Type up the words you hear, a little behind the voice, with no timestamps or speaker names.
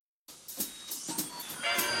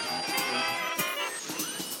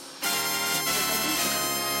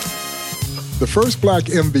The first black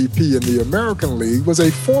MVP in the American League was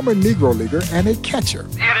a former Negro leaguer and a catcher.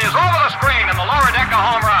 It is over the screen in the lower deck, a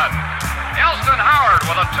home run. Elston Howard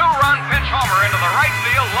with a 2-run pinch homer into the right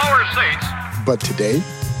field lower seats. But today,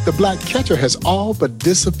 the black catcher has all but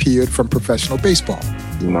disappeared from professional baseball.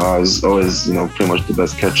 I was always, pretty much the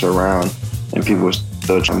best catcher around, and people were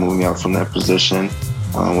still trying to move me out from that position,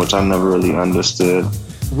 which I never really understood.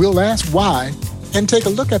 We'll ask why and take a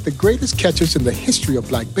look at the greatest catchers in the history of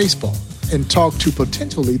black baseball and talk to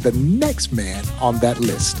potentially the next man on that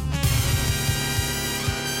list.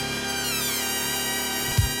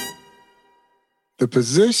 The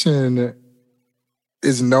position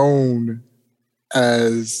is known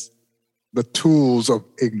as the tools of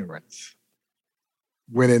ignorance,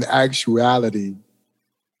 when in actuality,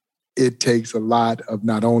 it takes a lot of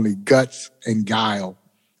not only guts and guile,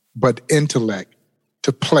 but intellect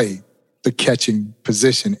to play the catching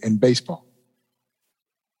position in baseball.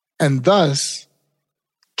 And thus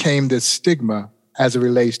came this stigma as it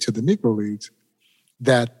relates to the Negro Leagues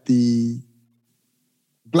that the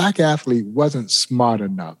black athlete wasn't smart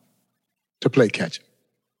enough to play catcher.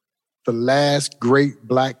 The last great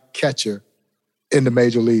black catcher in the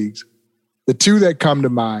major leagues, the two that come to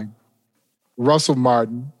mind, Russell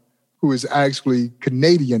Martin, who is actually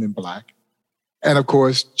Canadian and black, and of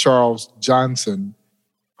course, Charles Johnson,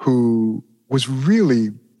 who was really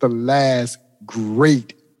the last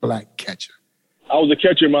great black catcher. I was a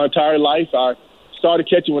catcher my entire life. I started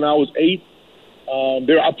catching when I was 8.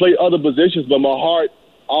 I played other positions, but my heart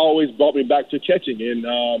always brought me back to catching. And,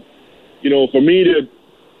 for me to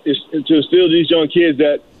instill these young kids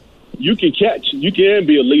that you can catch, you can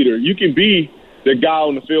be a leader, you can be the guy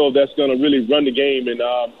on the field that's going to really run the game. And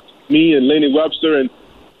me and Lenny Webster and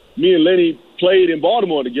played in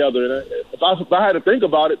Baltimore together. And if I had to think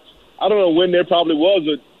about it, I don't know when there probably was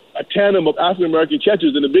a tandem of African-American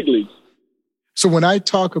catchers in the big leagues. So when I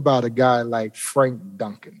talk about a guy like Frank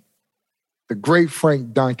Duncan, the great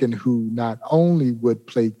Frank Duncan, who not only would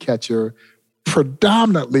play catcher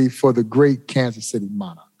predominantly for the great Kansas City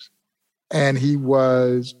Monarchs, and he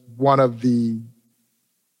was one of the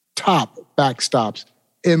top backstops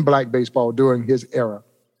in black baseball during his era,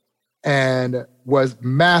 and was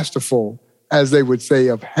masterful, as they would say,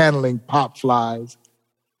 of handling pop flies.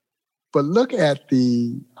 But look at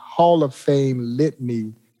the Hall of Fame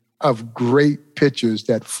litany of great pitchers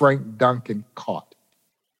that Frank Duncan caught.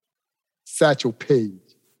 Satchel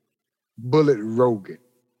Paige, Bullet Rogan,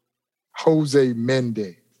 Jose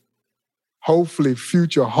Mendez, hopefully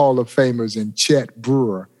future Hall of Famers in Chet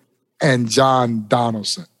Brewer and John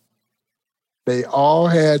Donaldson. They all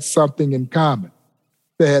had something in common.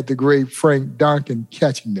 They had the great Frank Duncan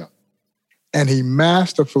catching them. And he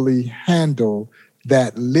masterfully handled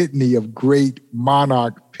that litany of great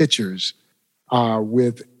Monarch pitchers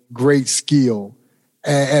with great skill.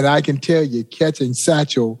 And I can tell you, catching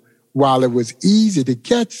Satchel, while it was easy to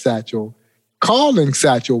catch Satchel, calling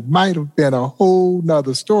Satchel might have been a whole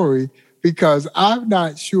nother story, because I'm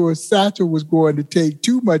not sure Satchel was going to take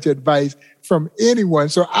too much advice from anyone.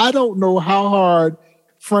 So I don't know how hard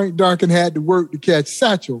Frank Duncan had to work to catch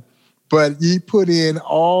Satchel, but he put in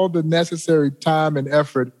all the necessary time and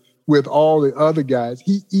effort with all the other guys.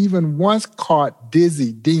 He even once caught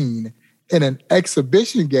Dizzy Dean in an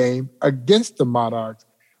exhibition game against the Monarchs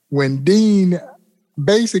when Dean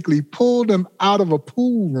basically pulled him out of a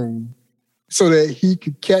pool room so that he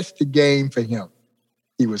could catch the game for him.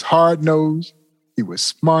 He was hard-nosed, he was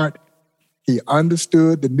smart, he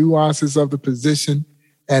understood the nuances of the position,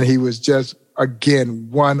 and he was just, again,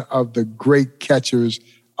 one of the great catchers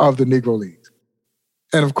of the Negro Leagues.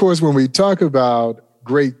 And of course, when we talk about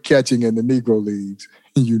great catching in the Negro Leagues,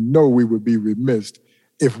 we would be remiss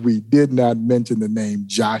if we did not mention the name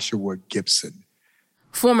Joshua Gibson.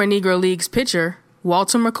 Former Negro Leagues pitcher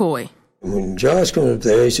Walter McCoy. When Josh comes up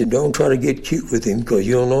there, he said, "Don't try to get cute with him because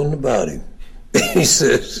you don't know nothing about him." He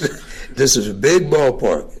says, "This is a big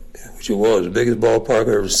ballpark," which it was, the biggest ballpark I've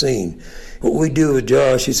ever seen. What we do with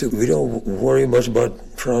Josh, he said, we don't worry much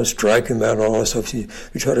about trying to strike him out and all that stuff.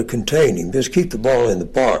 We try to contain him. Just keep the ball in the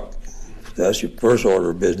park. That's your first order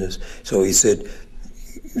of business. So he said,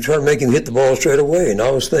 you try to make him hit the ball straight away. And I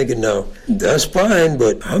was thinking, now, that's fine,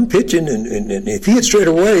 but I'm pitching, and if he hits straight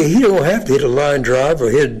away, he don't have to hit a line drive or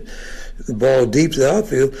hit the ball deep to the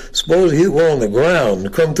outfield. Suppose he hit one on the ground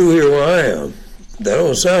and come through here where I am. That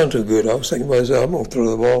don't sound too good. I was thinking to myself, I'm going to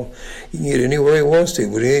throw the ball. He can hit it anywhere he wants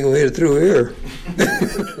to, but he ain't going to hit it through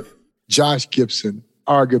here. Josh Gibson,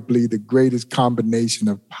 arguably the greatest combination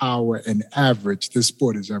of power and average this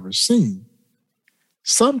sport has ever seen,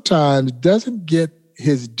 sometimes doesn't get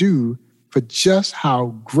his due for just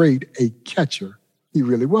how great a catcher he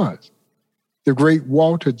really was. The great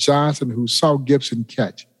Walter Johnson, who saw Gibson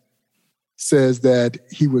catch, says that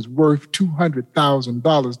he was worth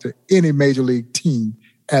 $200,000 to any major league team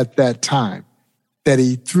at that time, that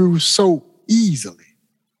he threw so easily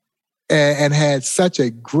and had such a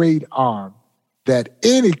great arm that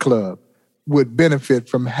any club would benefit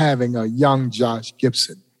from having a young Josh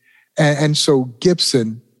Gibson. And so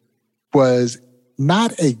Gibson was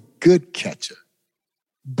not a good catcher,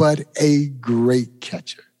 but a great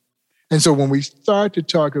catcher. And so when we start to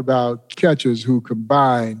talk about catchers who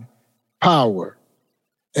combine power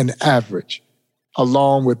and average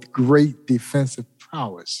along with great defensive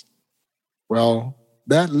prowess, well,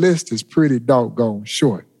 that list is pretty doggone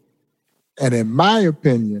short. And in my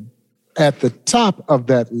opinion, at the top of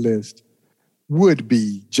that list would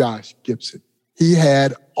be Josh Gibson. He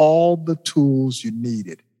had all the tools you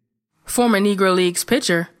needed. Former Negro Leagues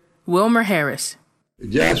pitcher Wilmer Harris.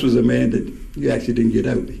 Josh was a man that you actually didn't get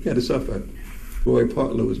out. He got himself out. Roy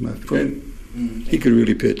Partlow was my friend. He could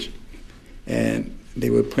really pitch. And they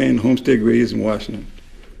were playing Homestead Grays in Washington.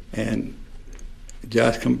 And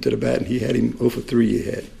Josh come to the bat, and he had him 0 for 3 he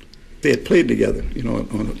had. They had played together,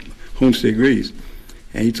 on Homestead Grays.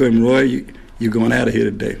 And he told him, Roy, you're going out of here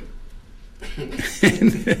today.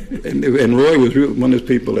 and Roy was one of those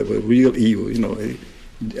people that were real evil,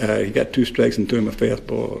 He got 2 strikes and threw him a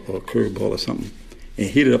fastball or a curveball or something. And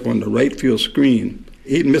hit it up on the right field screen.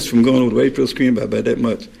 He'd missed from going over the right field screen by that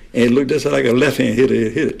much. And it looked just like a left-hand hitter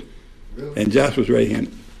hit it. Really? And Josh was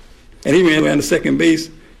right-handed. And he ran around to second base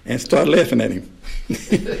and started laughing at him.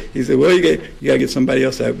 He said, well, you got to get somebody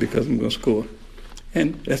else out because I'm going to score.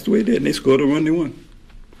 And that's the way they did. And they scored a run they won.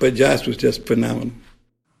 But Josh was just phenomenal.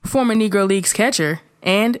 Former Negro Leagues catcher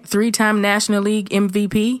and 3-time National League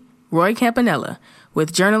MVP Roy Campanella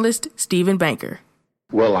with journalist Stephen Banker.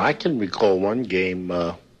 Well, I can recall one game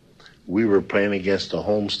we were playing against the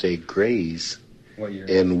Homestead Grays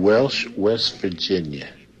in Welsh, West Virginia.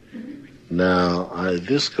 Now,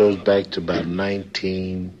 this goes back to about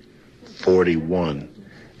 1941,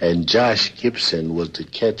 and Josh Gibson was the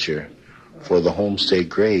catcher for the Homestead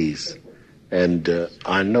Grays. And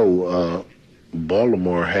I know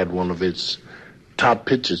Baltimore had one of its top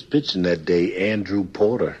pitchers pitching that day, Andrew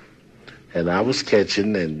Porter. And I was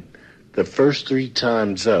catching, and the first 3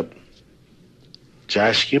 times up,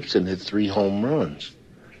 Josh Gibson hit 3 home runs.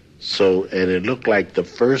 So, and it looked like the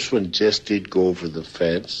first one just did go over the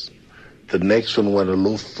fence. The next one went a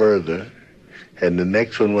little further, and the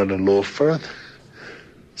next one went a little further.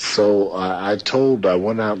 So I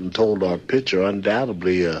went out and told our pitcher,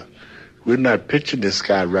 undoubtedly, we're not pitching this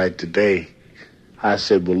guy right today. I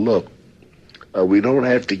said, well, look, we don't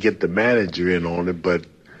have to get the manager in on it, but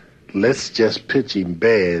let's just pitch him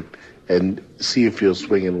bad and see if he'll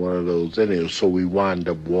swing in one of those innings. So we wind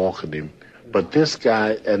up walking him. But this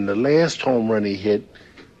guy, and the last home run he hit,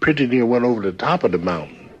 pretty near went over the top of the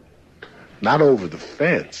mountain. Not over the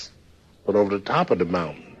fence, but over the top of the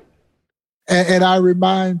mountain. And I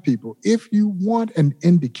remind people, if you want an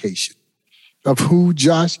indication of who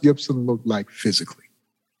Josh Gibson looked like physically,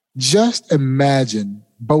 just imagine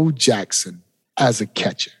Bo Jackson as a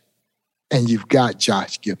catcher, and you've got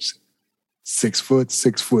Josh Gibson.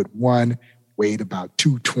 6'1", weighed about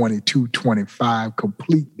 220, 225,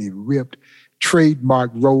 completely ripped,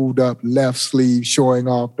 trademark rolled up left sleeve, showing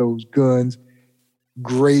off those guns,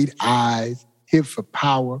 great eyes, hit for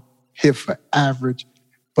power, hit for average,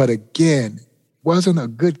 but again, wasn't a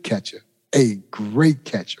good catcher, a great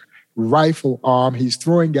catcher. Rifle arm, he's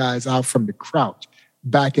throwing guys out from the crouch.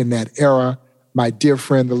 Back in that era, my dear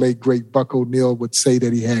friend, the late great Buck O'Neill, would say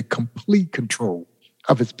that he had complete control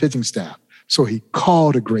of his pitching staff. So he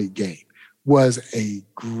called a great game, was a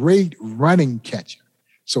great running catcher.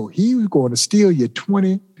 So he was going to steal you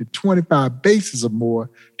 20 to 25 bases or more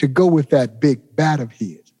to go with that big bat of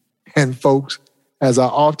his. And folks, as I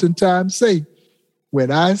oftentimes say,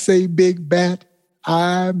 when I say big bat,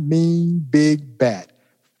 I mean big bat.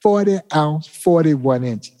 40 ounce, 41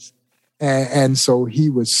 inches. And so he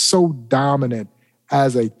was so dominant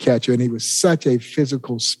as a catcher, and he was such a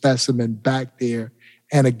physical specimen back there.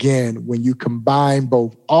 And again, when you combine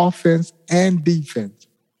both offense and defense,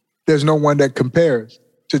 there's no one that compares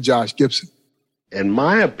to Josh Gibson. In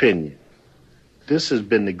my opinion, this has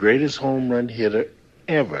been the greatest home run hitter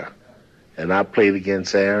ever. And I played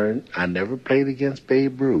against Aaron. I never played against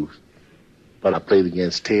Babe Ruth, but I played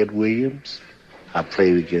against Ted Williams. I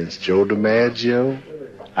played against Joe DiMaggio.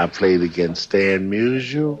 I played against Stan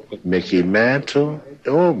Musial, Mickey Mantle,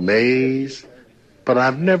 Mays. But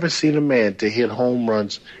I've never seen a man to hit home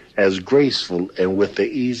runs as graceful and with the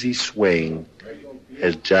easy swing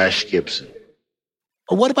as Josh Gibson.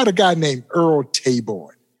 Or what about a guy named Earl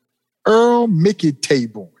Taborn? Earl Mickey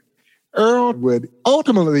Taborn. Earl would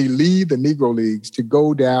ultimately leave the Negro Leagues to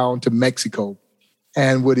go down to Mexico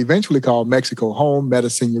and would eventually call Mexico home, met a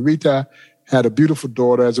señorita, had a beautiful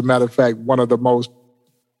daughter. As a matter of fact, one of the most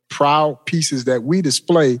proud pieces that we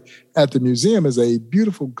display at the museum is a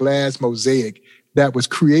beautiful glass mosaic that was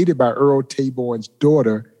created by Earl Taborn's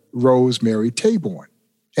daughter, Rosemary Taborn.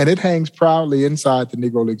 And it hangs proudly inside the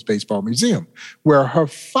Negro Leagues Baseball Museum, where her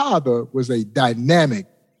father was a dynamic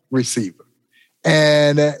receiver.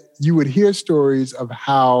 And you would hear stories of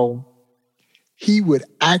how he would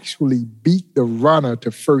actually beat the runner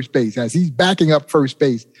to first base. As he's backing up first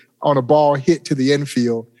base on a ball hit to the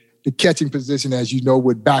infield, the catching position, as you know,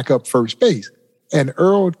 would back up first base. And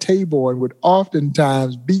Earl Taborn would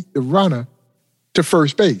oftentimes beat the runner to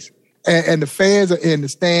first base. And the fans are in the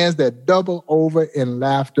stands that double over in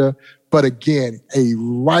laughter. But again, a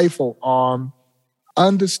rifle arm,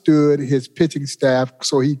 understood his pitching staff,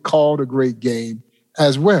 so he called a great game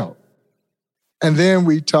as well. And then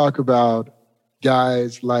we talk about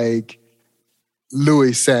guys like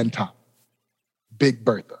Louis Santana, Big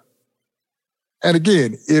Bertha. And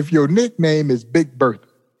again, if your nickname is Big Bertha,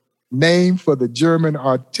 named for the German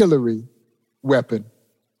artillery weapon,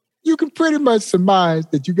 you can pretty much surmise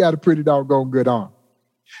that you got a pretty doggone good arm.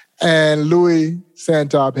 And Louis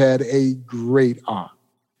Santana had a great arm.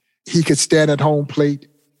 He could stand at home plate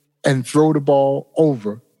and throw the ball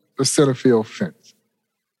over the center field fence.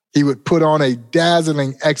 He would put on a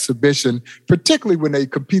dazzling exhibition, particularly when they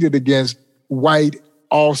competed against white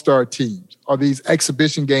all-star teams or these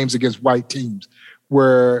exhibition games against white teams,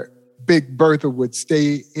 where Big Bertha would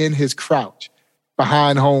stay in his crouch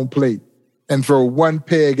behind home plate and throw one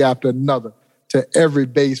peg after another to every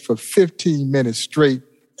base for 15 minutes straight.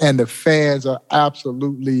 And the fans are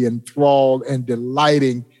absolutely enthralled and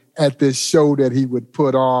delighting at this show that he would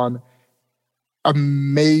put on.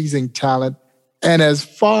 Amazing talent. And as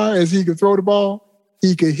far as he could throw the ball,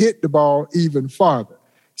 he could hit the ball even farther.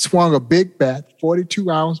 Swung a big bat,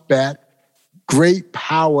 42-ounce bat, great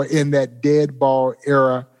power in that dead ball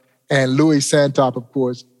era. And Louis Santana, of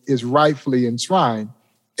course, is rightfully enshrined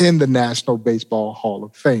in the National Baseball Hall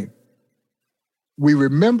of Fame. We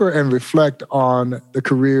remember and reflect on the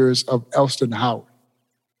careers of Elston Howard,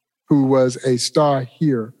 who was a star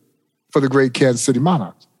here for the great Kansas City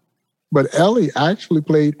Monarchs. But Ellie actually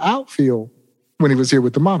played outfield when he was here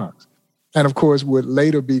with the Monarchs. And of course, would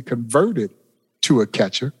later be converted to a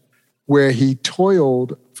catcher, where he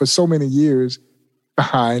toiled for so many years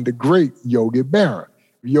behind the great Yogi Berra.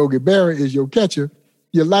 If Yogi Berra is your catcher,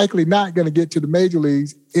 you're likely not going to get to the major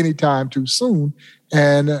leagues anytime too soon.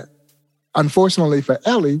 And unfortunately for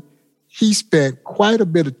Ellie, he spent quite a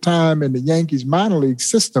bit of time in the Yankees minor league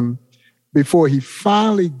system before he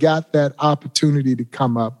finally got that opportunity to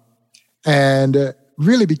come up and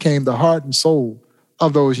really became the heart and soul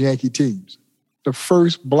of those Yankee teams. The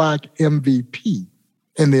first Black MVP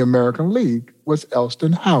in the American League was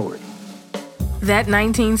Elston Howard. That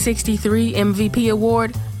 1963 MVP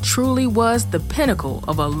award truly was the pinnacle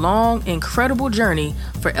of a long, incredible journey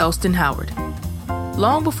for Elston Howard.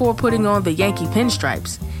 Long before putting on the Yankee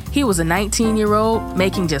pinstripes, he was a 19-year-old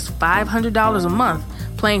making just $500 a month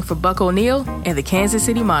playing for Buck O'Neil and the Kansas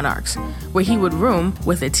City Monarchs, where he would room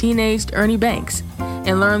with a teenaged Ernie Banks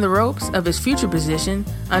and learn the ropes of his future position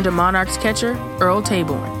under Monarchs catcher Earl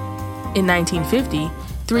Taborn. In 1950,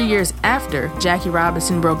 3 years after Jackie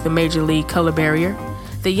Robinson broke the major league color barrier,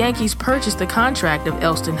 the Yankees purchased the contract of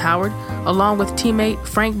Elston Howard along with teammate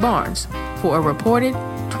Frank Barnes for a reported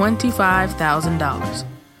 $25,000.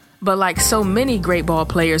 But like so many great ball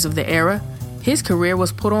players of the era, his career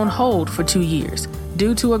was put on hold for 2 years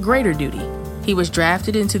due to a greater duty. He was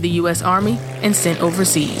drafted into the U.S. Army and sent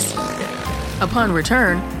overseas. Upon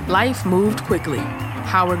return, life moved quickly.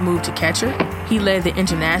 Howard moved to catcher. He led the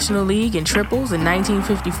International League in triples in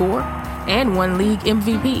 1954 and won league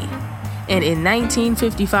MVP. And in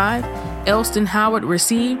 1955, Elston Howard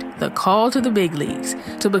received the call to the big leagues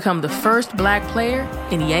to become the first Black player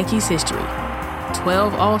in Yankees history.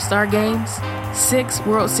 12 All-Star games, 6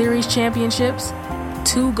 World Series championships,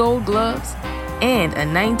 2 Gold Gloves, and a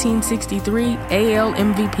 1963 AL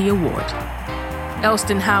MVP award.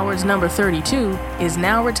 Elston Howard's number 32 is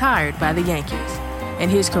now retired by the Yankees,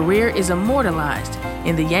 and his career is immortalized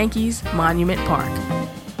in the Yankees Monument Park.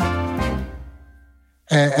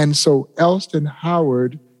 And so Elston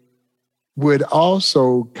Howard would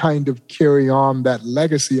also kind of carry on that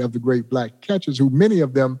legacy of the great Black catchers, who many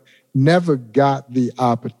of them never got the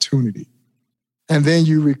opportunity. And then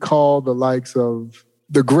you recall the likes of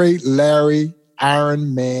the great Larry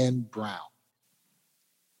Iron Man Brown,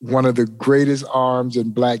 one of the greatest arms in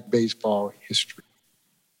Black baseball history.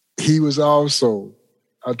 he was also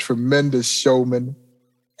a tremendous showman,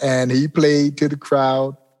 and he played to the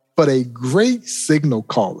crowd, but a great signal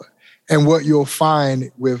caller. And what you'll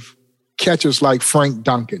find with catchers like Frank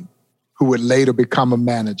Duncan, who would later become a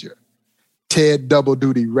manager, Ted Double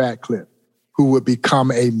Duty Ratcliffe, who would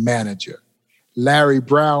become a manager, Larry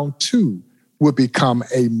Brown, too, would become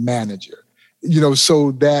a manager.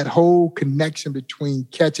 So that whole connection between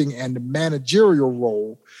catching and the managerial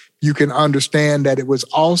role, you can understand that it was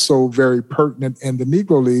also very pertinent in the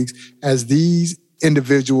Negro Leagues, as these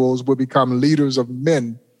individuals would become leaders of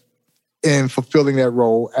men in fulfilling that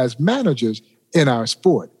role as managers in our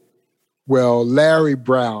sport. Well, Larry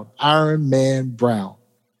Brown, Iron Man Brown,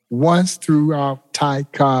 once threw out Ty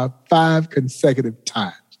Cobb 5 consecutive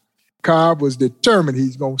times. Cobb was determined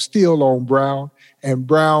he's going to steal on Brown, and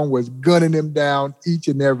Brown was gunning him down each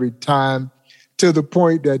and every time, to the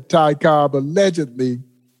point that Ty Cobb allegedly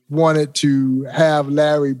wanted to have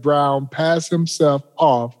Larry Brown pass himself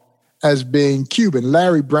off as being Cuban.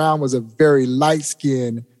 Larry Brown was a very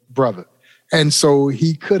light-skinned brother, and so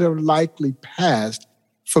he could have likely passed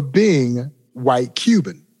for being white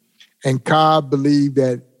Cuban. And Cobb believed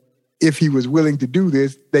that if he was willing to do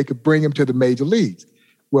this, they could bring him to the major leagues.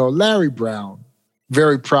 Well, Larry Brown,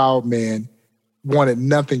 very proud man, wanted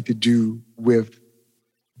nothing to do with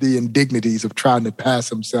the indignities of trying to pass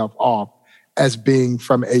himself off as being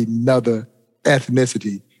from another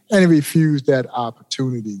ethnicity, and he refused that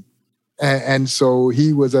opportunity. And so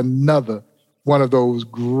he was another one of those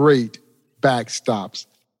great backstops.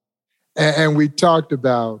 And we talked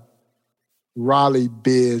about Raleigh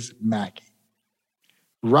Biz Mackey.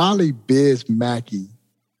 Raleigh Biz Mackey,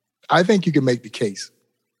 I think you can make the case,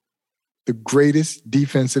 the greatest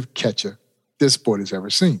defensive catcher this sport has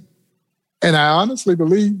ever seen. And I honestly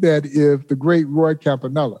believe that if the great Roy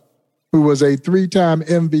Campanella, who was a 3-time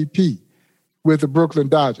MVP with the Brooklyn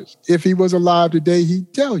Dodgers, if he was alive today,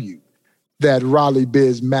 he'd tell you that Raleigh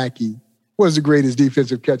Biz Mackey was the greatest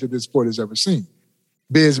defensive catcher this sport has ever seen.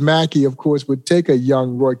 Biz Mackey, of course, would take a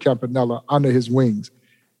young Roy Campanella under his wings.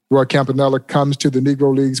 Roy Campanella comes to the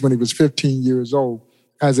Negro Leagues when he was 15 years old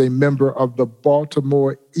as a member of the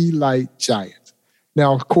Baltimore Elite Giants.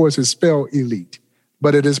 Now, of course, it's spelled elite,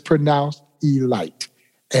 but it is pronounced elite.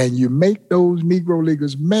 And you make those Negro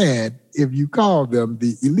Leaguers mad if you call them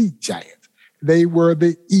the Elite Giants. They were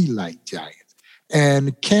the Elite Giants.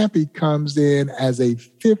 And Campy comes in as a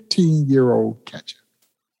 15-year-old catcher.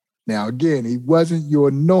 Now, again, he wasn't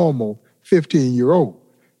your normal 15-year-old.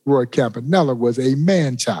 Roy Campanella was a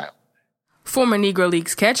man-child. Former Negro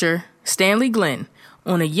Leagues catcher Stanley Glenn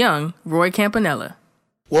on a young Roy Campanella.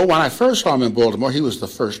 Well, when I first saw him in Baltimore, he was the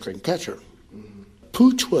first-string catcher.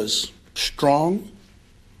 Pooch was strong,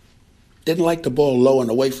 didn't like the ball low and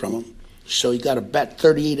away from him, so he got a bat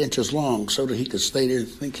 38 inches long so that he could stay there and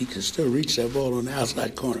think he could still reach that ball on the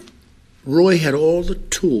outside corner. Roy had all the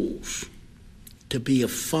tools to be a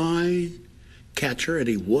fine catcher, and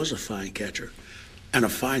he was a fine catcher, and a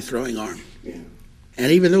fine throwing arm. Yeah.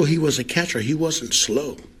 And even though he was a catcher, he wasn't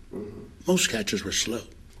slow. Most catchers were slow.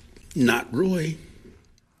 Not Roy.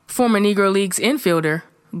 Former Negro Leagues infielder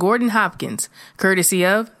Gordon Hopkins, courtesy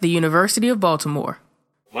of the University of Baltimore.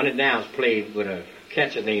 Money Downs played with a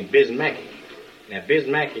catcher named Biz Mackey. Now, Biz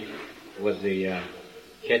Mackey was the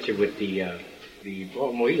catcher with the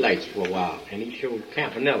Baltimore Elites for a while, and he showed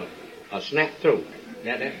Campanella a snap throw.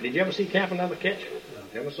 Now, did you ever see Campanella catch?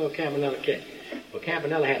 Never saw Campanella catch. But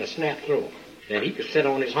Campanella had a snap throw that he could sit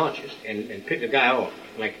on his haunches and pick a guy off,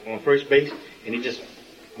 like on first base, and he just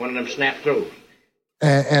one of them snap throws.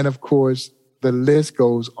 And of course, the list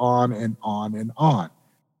goes on and on and on.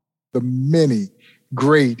 The many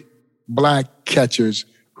great black catchers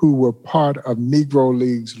who were part of Negro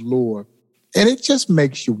Leagues lore. And it just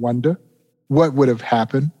makes you wonder what would have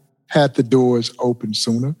happened had the doors opened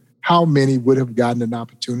sooner. How many would have gotten an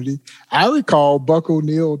opportunity? I recall Buck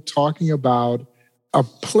O'Neil talking about a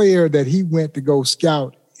player that he went to go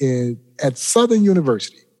scout at Southern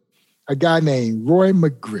University, a guy named Roy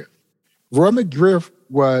McGriff. Roy McGriff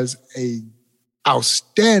was an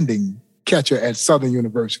outstanding catcher at Southern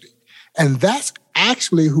University. And that's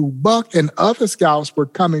actually who Buck and other scouts were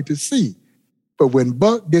coming to see. But when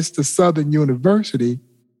Buck gets to Southern University,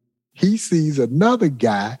 he sees another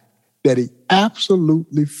guy that he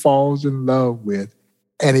absolutely falls in love with,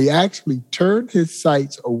 and he actually turned his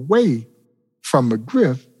sights away from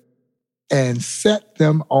McGriff and set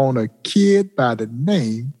them on a kid by the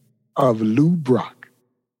name of Lou Brock.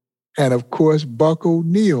 And of course, Buck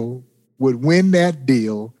O'Neil would win that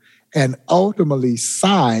deal and ultimately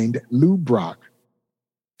signed Lou Brock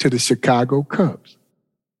to the Chicago Cubs.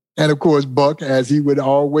 And of course, Buck, as he would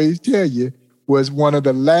always tell you, was one of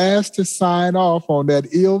the last to sign off on that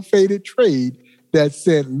ill-fated trade that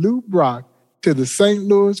sent Lou Brock to the St.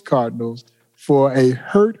 Louis Cardinals for a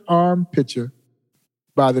hurt arm pitcher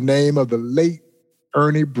by the name of the late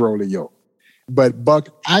Ernie Broglio. But Buck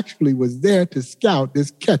actually was there to scout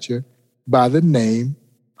this catcher by the name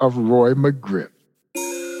of Roy McGriff.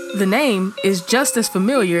 The name is just as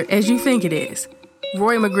familiar as you think it is.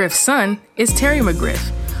 Roy McGriff's son is Terry McGriff,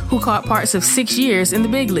 who caught parts of 6 years in the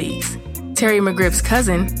big leagues. Terry McGriff's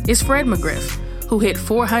cousin is Fred McGriff, who hit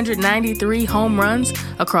 493 home runs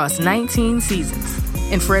across 19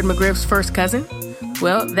 seasons. And Fred McGriff's first cousin?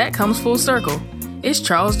 Well, that comes full circle. It's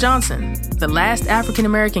Charles Johnson, the last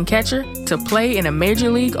African-American catcher to play in a Major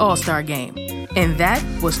League All-Star game. And that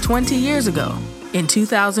was 20 years ago, in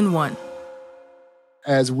 2001.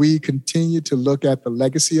 As we continue to look at the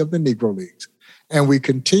legacy of the Negro Leagues, and we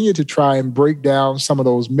continue to try and break down some of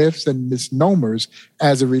those myths and misnomers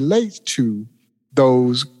as it relates to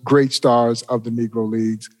those great stars of the Negro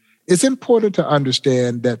Leagues, it's important to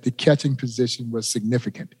understand that the catching position was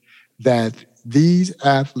significant, that these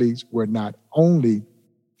athletes were not only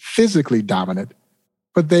physically dominant,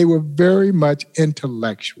 but they were very much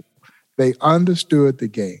intellectual. They understood the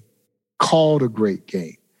game, called a great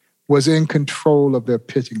game, was in control of their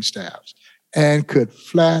pitching staffs, and could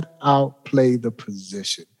flat out play the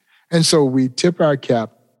position. And so we tip our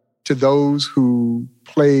cap to those who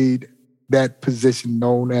played that position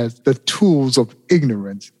known as the tools of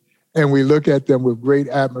ignorance. And we look at them with great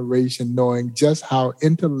admiration, knowing just how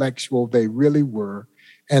intellectual they really were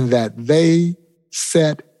and that they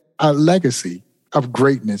set a legacy of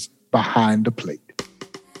greatness behind the plate.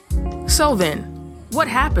 So then, what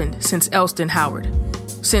happened since Elston Howard?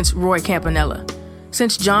 Since Roy Campanella?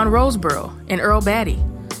 Since John Roseboro and Earl Batty?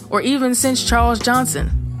 Or even since Charles Johnson?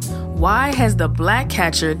 Why has the black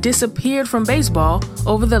catcher disappeared from baseball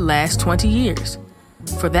over the last 20 years?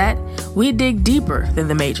 For that, we dig deeper than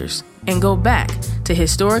the majors and go back to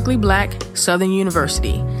historically black Southern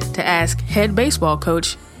University to ask head baseball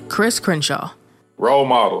coach Chris Crenshaw. Role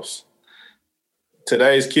models.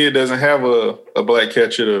 Today's kid doesn't have a black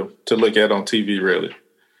catcher to look at on TV, really.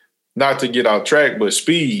 Not to get off track, but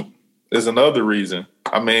speed is another reason.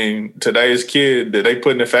 I mean, today's kid, they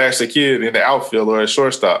putting a faster kid in the outfield or a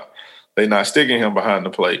shortstop. They're not sticking him behind the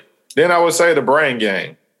plate. Then I would say the brain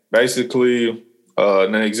game. Basically,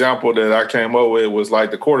 an example that I came up with was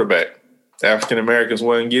like the quarterback. African Americans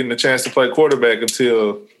wasn't getting a chance to play quarterback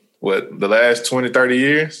until, the last 20, 30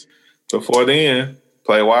 years? Before then,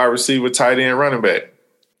 play wide receiver, tight end, running back.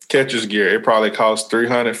 Catcher's gear, it probably costs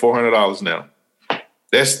 $300, $400 now.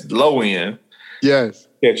 That's low end. Yes.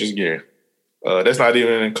 Catcher's gear. That's not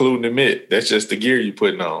even including the mitt. That's just the gear you're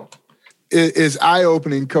putting on. It's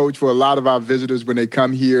eye-opening, Coach, for a lot of our visitors when they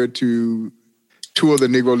come here to tour the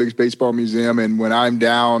Negro Leagues Baseball Museum, and when I'm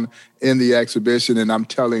down in the exhibition and I'm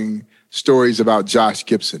telling stories about Josh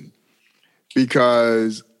Gibson,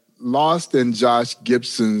 because lost in Josh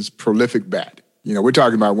Gibson's prolific bat, we're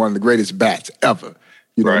talking about one of the greatest bats ever.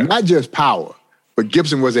 Right. Not just power, but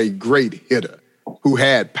Gibson was a great hitter who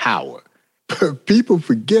had power. But people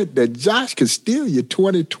forget that Josh could steal you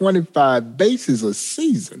 20, 25 bases a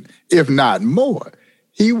season, if not more.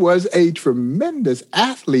 He was a tremendous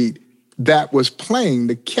athlete that was playing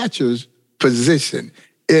the catcher's position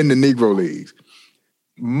in the Negro Leagues.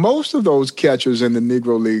 Most of those catchers in the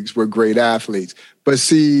Negro Leagues were great athletes. But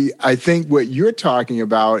see, I think what you're talking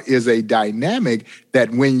about is a dynamic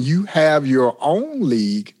that when you have your own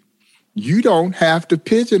league, you don't have to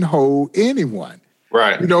pigeonhole anyone.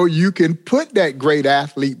 Right. You can put that great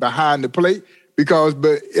athlete behind the plate because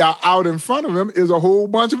out in front of him is a whole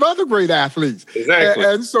bunch of other great athletes. Exactly.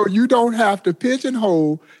 And so you don't have to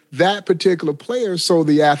pigeonhole that particular player. So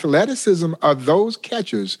the athleticism of those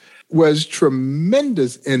catchers was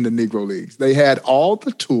tremendous in the Negro Leagues. They had all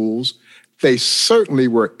the tools. They certainly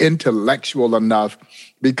were intellectual enough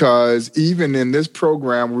because even in this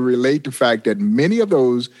program, we relate the fact that many of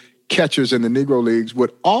those catchers in the Negro Leagues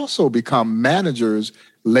would also become managers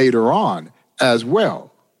later on as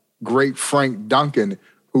well. Great Frank Duncan,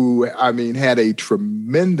 who, had a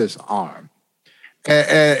tremendous arm.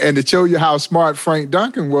 And to show you how smart Frank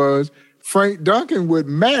Duncan was, Frank Duncan would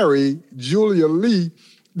marry Julia Lee,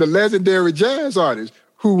 the legendary jazz artist,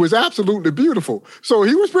 who was absolutely beautiful. So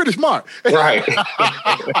he was pretty smart. Right.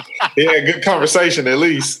 Yeah, good conversation at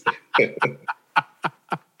least.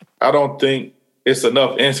 I don't think it's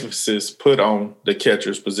enough emphasis put on the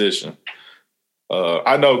catcher's position.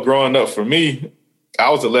 I know growing up for me, I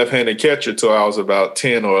was a left-handed catcher till I was about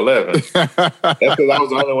 10 or 11. That's because I was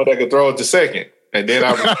the only one that could throw it to second. And then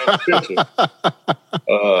I became a pitcher.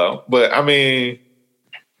 But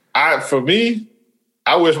For me,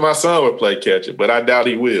 I wish my son would play catcher, but I doubt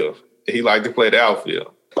he will. He like to play the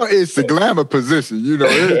outfield. Well, it's the glamour position,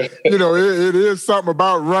 It is something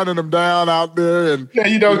about running them down out there, and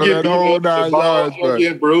you don't get that whole 9 yards. You don't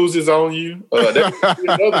get bruises on you. That's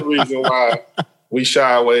another reason why we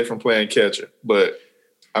shy away from playing catcher. But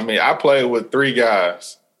I mean, I played with 3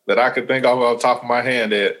 guys that I could think of off the top of my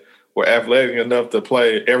hand that were athletic enough to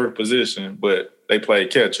play every position, but they played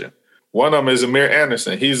catcher. One of them is Amir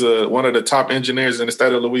Anderson. He's one of the top engineers in the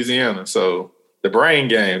state of Louisiana. So the brain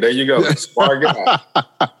game, there you go, smart guy.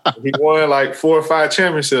 He won like 4 or 5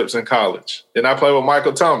 championships in college. Then I played with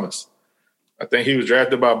Michael Thomas. I think he was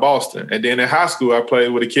drafted by Boston. And then in high school, I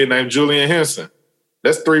played with a kid named Julian Henson.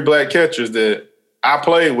 That's 3 black catchers that I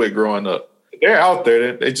played with growing up. They're out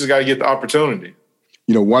there. They just got to get the opportunity.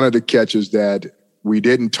 One of the catchers that we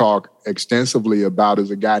didn't talk extensively about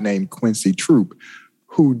is a guy named Quincy Troop,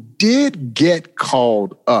 who did get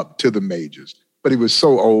called up to the majors, but he was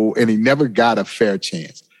so old and he never got a fair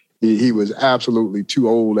chance. He was absolutely too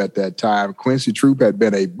old at that time. Quincy Troop had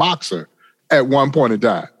been a boxer at one point in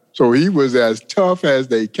time. So he was as tough as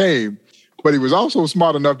they came, but he was also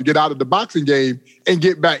smart enough to get out of the boxing game and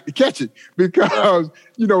get back to catching because,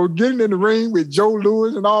 getting in the ring with Joe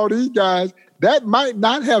Louis and all these guys, that might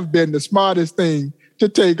not have been the smartest thing to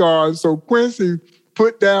take on. So Quincy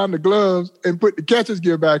put down the gloves and put the catcher's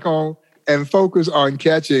gear back on and focus on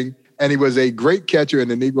catching. And he was a great catcher in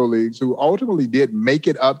the Negro Leagues who ultimately did make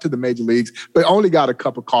it up to the major leagues, but only got a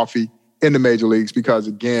cup of coffee in the major leagues because,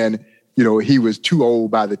 again, he was too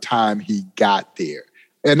old by the time he got there.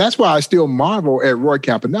 And that's why I still marvel at Roy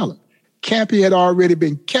Campanella. Campy had already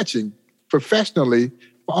been catching professionally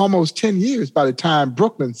for almost 10 years by the time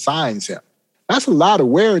Brooklyn signs him. That's a lot of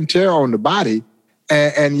wear and tear on the body,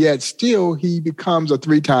 and yet still he becomes a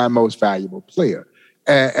 3-time most valuable player.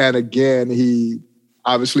 And again, he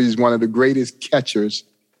obviously is one of the greatest catchers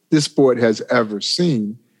this sport has ever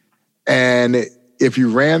seen. And if you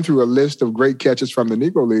ran through a list of great catchers from the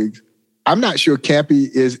Negro Leagues, I'm not sure Campy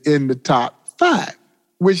is in the top 5,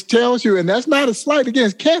 which tells you, and that's not a slight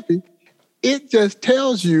against Campy, it just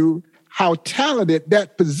tells you how talented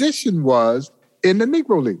that position was in the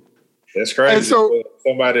Negro League. That's crazy. And so,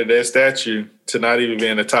 somebody that statue to not even be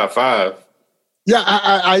in the top 5. Yeah,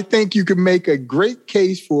 I think you can make a great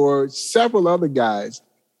case for several other guys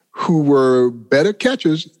who were better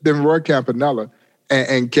catchers than Roy Campanella.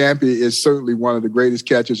 And Campy is certainly one of the greatest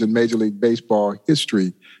catchers in Major League Baseball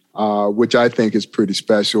history, which I think is pretty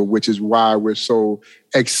special, which is why we're so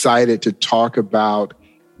excited to talk about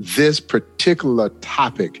this particular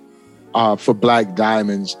topic for Black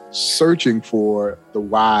Diamonds, searching for the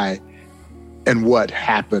why and what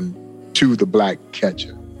happened to the black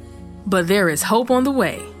catcher. But there is hope on the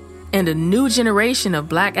way, and a new generation of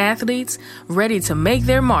black athletes ready to make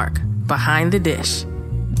their mark behind the dish.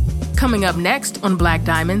 Coming up next on Black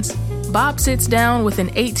Diamonds, Bob sits down with an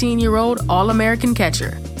 18-year-old All-American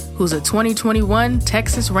catcher who's a 2021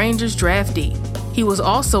 Texas Rangers draftee. He was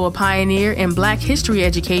also a pioneer in black history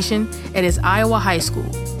education at his Iowa high school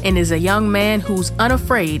and is a young man who's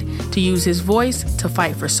unafraid to use his voice to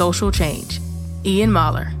fight for social change. Ian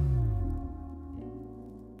Moller.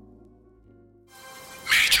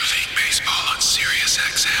 Major League Baseball on Sirius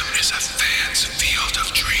XM is a fan's field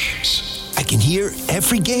of dreams. I can hear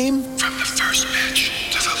every game. From the first pitch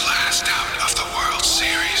to the last out of the World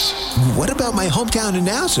Series. What about my hometown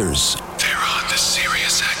announcers? They're on the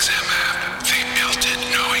Sirius XM app. They built it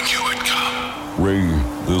knowing you would come. Ray,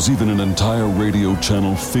 there's even an entire radio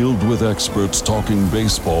channel filled with experts talking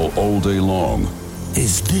baseball all day long.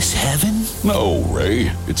 Is this heaven? No,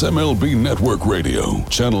 Ray. It's MLB Network Radio,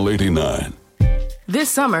 Channel 89. This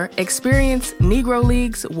summer, experience Negro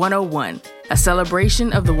Leagues 101, a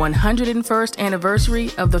celebration of the 101st anniversary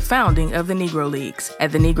of the founding of the Negro Leagues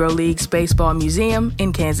at the Negro Leagues Baseball Museum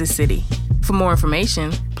in Kansas City. For more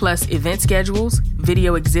information, plus event schedules,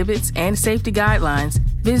 video exhibits, and safety guidelines,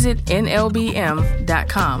 visit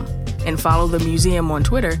nlbm.com and follow the museum on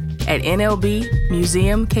Twitter at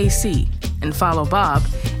NLBMuseumKC and follow Bob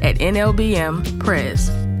at NLBMPrez.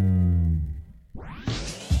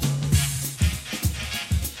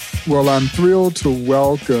 Well, I'm thrilled to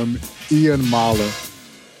welcome Ian Moller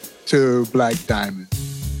to Black Diamond.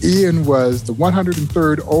 Ian was the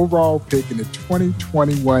 103rd overall pick in the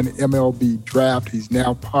 2021 MLB draft. He's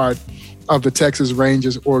now part of the Texas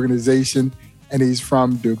Rangers organization, and he's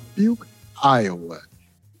from Dubuque, Iowa.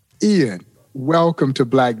 Ian, welcome to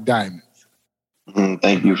Black Diamond.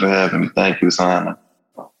 Thank you for having me. Thank you, Simon.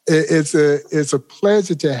 It's a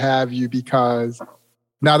pleasure to have you because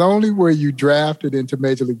not only were you drafted into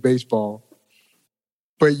Major League Baseball,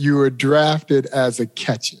 but you were drafted as a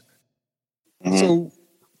catcher. Mm-hmm. So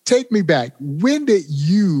take me back. When did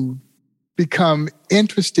you become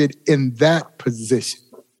interested in that position?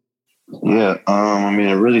 Yeah,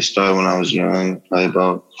 it really started when I was young, probably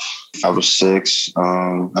about 5 or 6.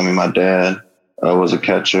 My dad was a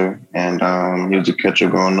catcher, and he was a catcher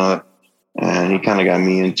growing up, and he kind of got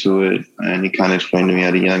me into it, and he kind of explained to me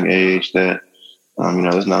at a young age that,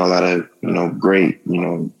 there's not a lot of, great,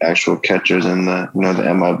 actual catchers in the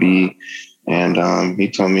MLB, and he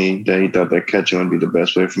told me that he thought that catching would be the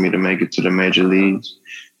best way for me to make it to the major leagues,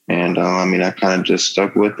 and I kind of just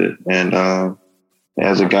stuck with it, and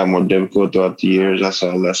as it got more difficult throughout the years, I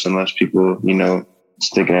saw less and less people,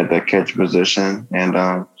 sticking at that catch position. And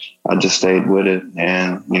I just stayed with it.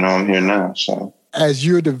 And, I'm here now. So as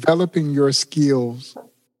you're developing your skills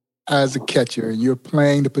as a catcher and you're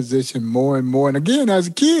playing the position more and more, and again, as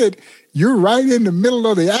a kid, you're right in the middle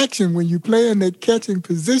of the action when you play in that catching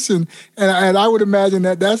position. And I would imagine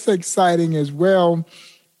that that's exciting as well.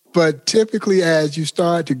 But typically, as you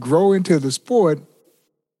start to grow into the sport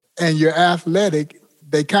and you're athletic,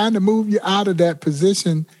 they kind of move you out of that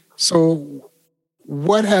position. So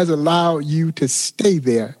what has allowed you to stay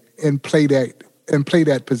there and play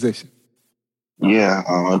that position? Yeah,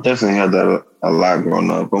 I definitely had that a lot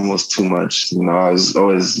growing up, almost too much. I was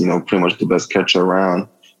always, pretty much the best catcher around,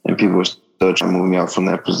 and people were still trying to move me out from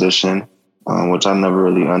that position, which I never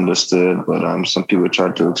really understood. But some people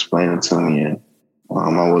tried to explain it to me, and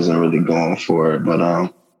I wasn't really going for it. But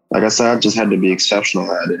like I said, I just had to be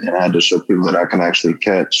exceptional at it, and I had to show people that I can actually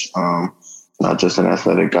catch, not just an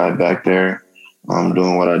athletic guy back there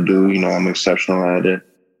doing what I do. I'm exceptional at it,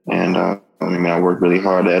 and I work really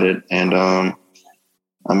hard at it. And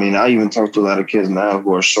I even talk to a lot of kids now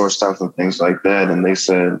who are shortstops and things like that, and they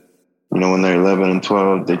said, when they're 11 and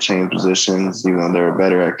 12, they change positions, even though they're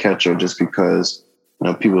better at catcher, just because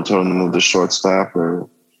people told them to move to shortstop or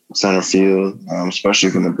center field, especially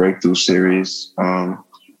from the breakthrough series.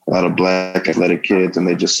 A lot of black athletic kids, and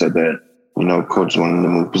they just said that, coach wanted them to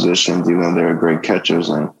move positions, even though they were great catchers.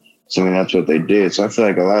 And so, that's what they did. So I feel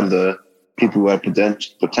like a lot of the people who had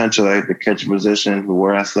potential at the catcher position, who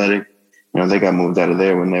were athletic, they got moved out of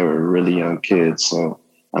there when they were really young kids. So,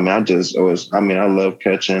 I love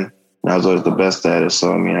catching, and I was always the best at it.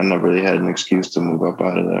 So, I never really had an excuse to move up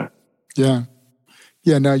out of there. Yeah.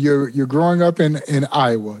 Yeah, now you're growing up in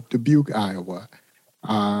Iowa, Dubuque, Iowa.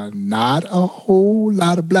 Not a whole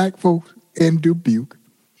lot of black folks in Dubuque.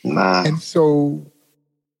 Nah. And so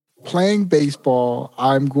playing baseball,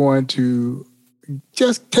 I'm going to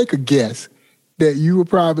just take a guess that you were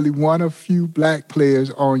probably one of few black players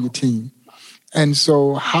on your team. And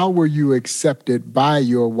so how were you accepted by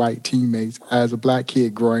your white teammates as a black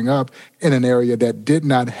kid growing up in an area that did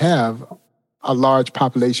not have a large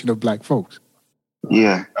population of black folks?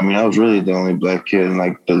 Yeah, I was really the only black kid in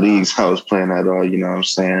the leagues I was playing at all, you know what I'm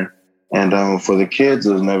saying? And for the kids,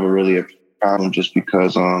 it was never really a problem just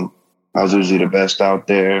because I was usually the best out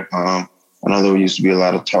there. I know there used to be a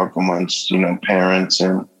lot of talk amongst, parents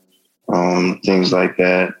and things like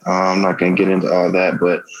that. I'm not going to get into all that,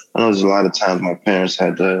 but I know there's a lot of times my parents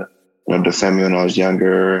had to, defend me when I was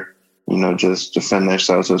younger, just defend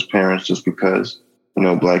themselves as parents just because,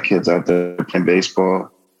 black kids out there playing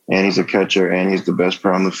baseball. And he's a catcher, and he's the best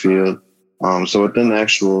player on the field. So within the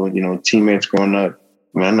actual, teammates growing up,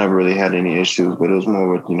 I never really had any issues, but it was more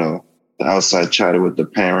with, the outside chatter with the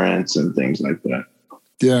parents and things like that.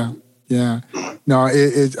 Yeah, yeah. No,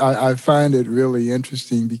 I find it really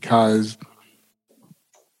interesting because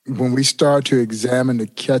when we start to examine the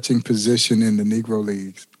catching position in the Negro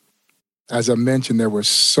Leagues, as I mentioned, there were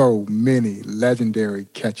so many legendary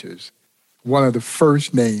catchers. One of the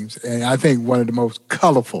first names, and I think one of the most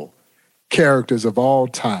colorful characters of all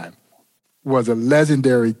time, was a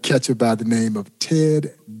legendary catcher by the name of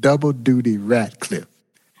Ted Double Duty Ratcliffe.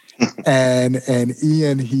 and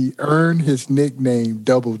Ian, he earned his nickname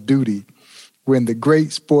Double Duty when the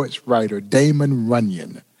great sports writer Damon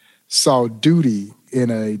Runyon saw Duty in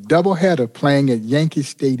a doubleheader playing at Yankee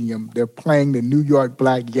Stadium. They're playing the New York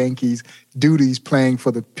Black Yankees. Duty's playing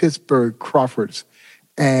for the Pittsburgh Crawfords.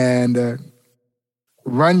 And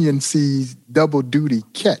Runyon sees Double Duty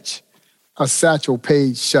catch a Satchel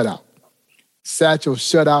Paige shutout. Satchel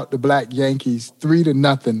shut out the Black Yankees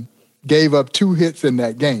 3-0, gave up 2 hits in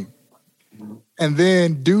that game. And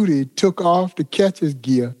then Duty took off the catcher's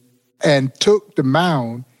gear and took the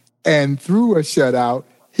mound and threw a shutout.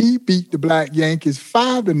 He beat the Black Yankees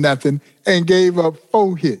 5-0 and gave up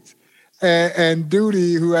 4 hits. And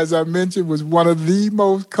Duty, who, as I mentioned, was one of the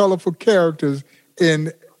most colorful characters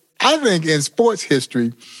in sports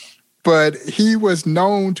history, but he was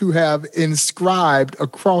known to have inscribed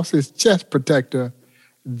across his chest protector,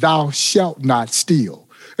 "Thou shalt not steal."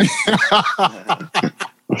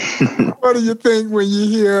 What do you think when you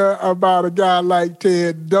hear about a guy like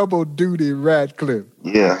Ted Double Duty Radcliffe?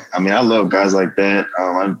 Yeah, I mean, I love guys like that.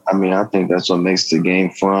 I think that's what makes the game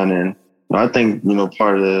fun. And I think,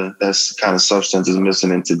 part of that's kind of substance is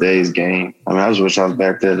missing in today's game. I mean, I just wish I was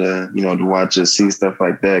back there to watch and see stuff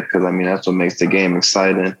like that, because, that's what makes the game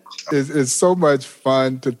exciting. It's so much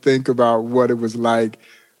fun to think about what it was like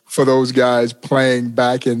for those guys playing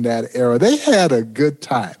back in that era. They had a good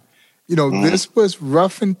time. This was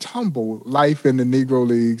rough and tumble life in the Negro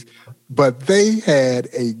Leagues, but they had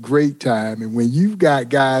a great time. And when you've got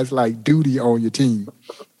guys like Duty on your team,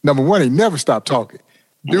 number one, he never stopped talking.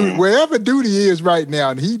 Duty, wherever Duty is right now,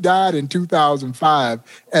 and he died in 2005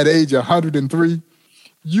 at age 103,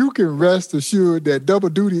 you can rest assured that Double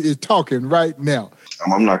Duty is talking right now.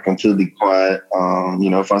 I'm not completely quiet.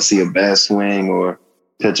 If I see a bad swing or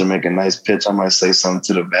pitcher make a nice pitch, I might say something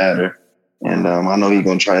to the batter. And I know he's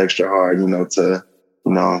gonna try extra hard, to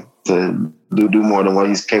do more than what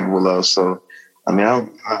he's capable of. So,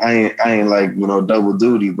 I ain't like Double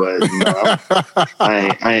Duty, but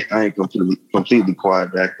I ain't completely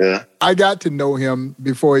quiet back there. I got to know him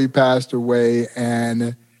before he passed away,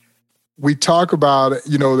 and we talk about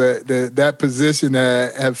that position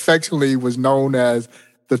that affectionately was known as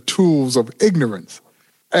the tools of ignorance,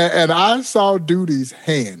 and I saw Duty's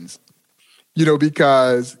hands.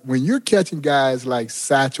 Because when you're catching guys like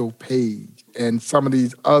Satchel Paige and some of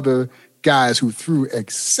these other guys who threw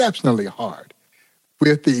exceptionally hard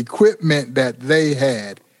with the equipment that they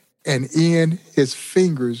had, and Ian, his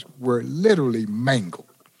fingers were literally mangled.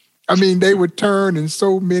 They would turn in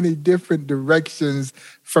so many different directions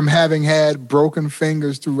from having had broken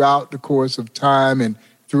fingers throughout the course of time and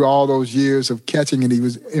through all those years of catching, and he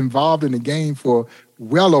was involved in the game for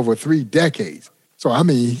well over 3 decades. So,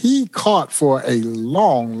 he caught for a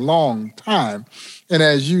long, long time. And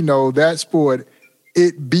as you know, that sport,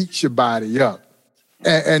 it beats your body up.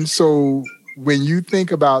 And so when you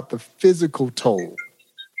think about the physical toll,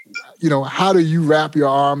 how do you wrap your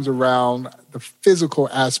arms around the physical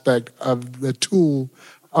aspect of the tool,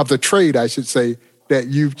 of the trade, I should say, that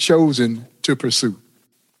you've chosen to pursue?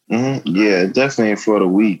 Mm-hmm. Yeah, definitely for the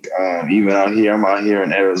week. Even out here, I'm out here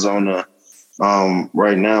in Arizona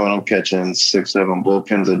right now, and I'm catching 6-7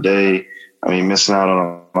 bullpens a day. Missing out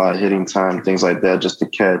on a lot of hitting time, things like that, just to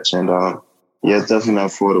catch. And it's definitely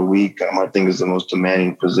not for the weak. I think it's the most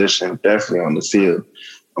demanding position, definitely on the field,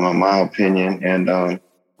 in my opinion. And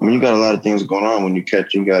you got a lot of things going on when you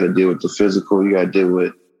catch. You got to deal with the physical. You got to deal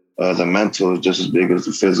with the mental, is just as big as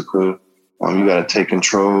the physical. You got to take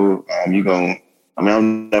control. I've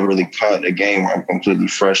never really caught a game where I'm completely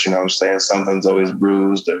fresh. You know what I'm saying? Something's always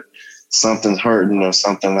bruised or something's hurting or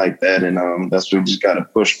something like that. And that's where we just got to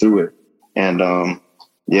push through it. And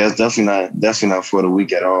it's definitely not for the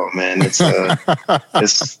weak at all, man. It's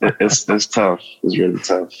it's tough. It's really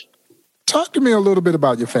tough. Talk to me a little bit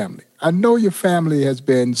about your family. I know your family has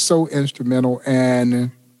been so instrumental,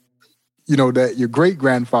 and that your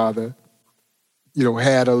great-grandfather,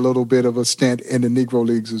 had a little bit of a stint in the Negro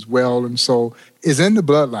Leagues as well, and so is in the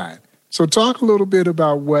bloodline. So talk a little bit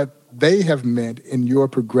about what they have meant in your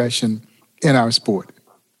progression in our sport.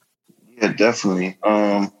 Yeah, definitely.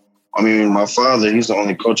 My father, he's the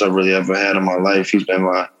only coach I've really ever had in my life. He's been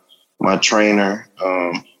my trainer,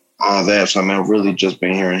 all that. So, I've really just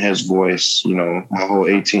been hearing his voice, my whole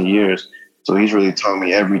 18 years. So he's really taught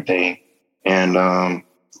me everything. And,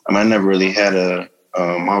 I never really had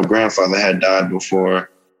my grandfather had died before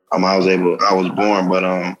I was born,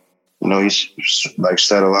 but, he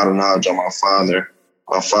shed a lot of knowledge on my father.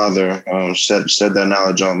 My father shed that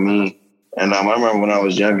knowledge on me. And I remember when I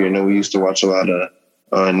was younger, we used to watch a lot of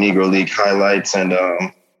Negro League highlights, and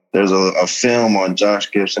there's a film on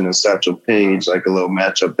Josh Gibson and Satchel Paige, like a little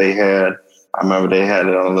matchup they had. I remember they had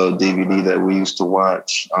it on a little DVD that we used to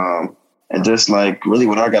watch. And just really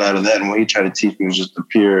what I got out of that and what he tried to teach me was just the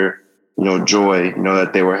pure, joy,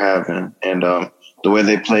 that they were having. And the way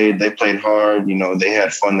they played hard. They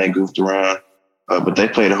had fun, they goofed around, but they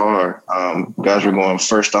played hard. Guys were going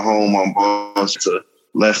first to home on balls to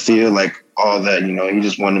left field, all that. He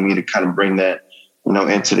just wanted me to kind of bring that,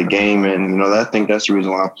 into the game. And, I think that's the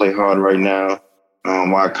reason why I play hard right now,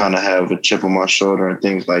 why I kind of have a chip on my shoulder and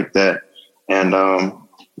things like that. And,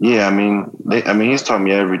 he's taught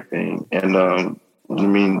me everything. And,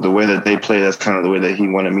 the way that they play, that's kind of the way that he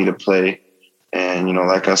wanted me to play. And,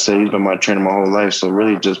 like I said, he's been my trainer my whole life. So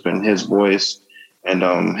really just been his voice and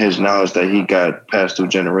his knowledge that he got passed through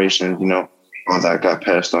generations, all that got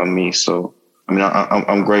passed on me. So I mean,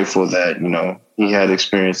 I'm grateful that, you know, he had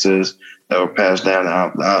experiences that were passed down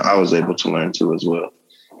and I was able to learn too as well.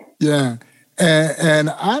 Yeah. And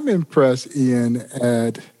I'm impressed, Ian,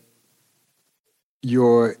 at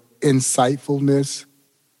your insightfulness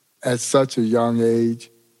at such a young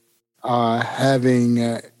age,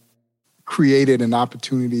 having created an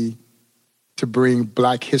opportunity to bring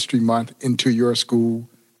Black History Month into your school.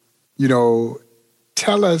 You know,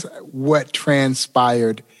 tell us what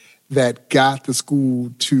transpired that got the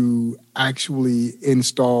school to actually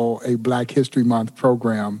install a Black History Month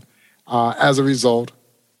program as a result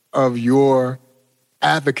of your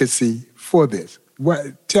advocacy for this.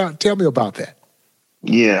 Tell me about that.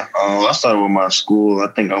 Yeah, I started with my school. I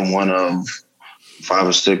think I'm one of 5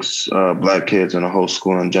 or 6 Black kids in the whole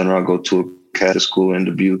school in general. I go to a Catholic school in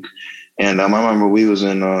Dubuque. And I remember we was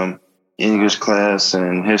in English class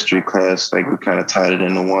and history class, like we kind of tied it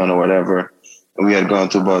into one or whatever. And we had gone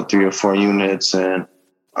through about 3 or 4 units. And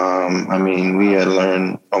I mean, we had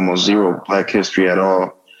learned almost zero Black history at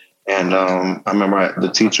all. And I remember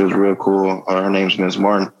the teacher was real cool. Her name's Ms.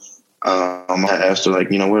 Martin. I asked her, like,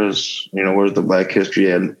 where's the Black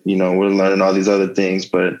history at? You know, we're learning all these other things,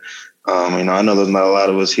 but, you know, I know there's not a lot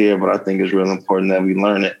of us here, but I think it's real important that we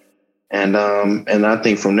learn it. And I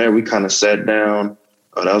think from there, we kind of sat down.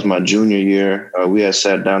 That was my junior year. We had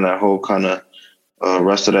sat down that whole kind of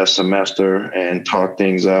rest of that semester and talked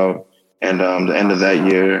things out. And the end of that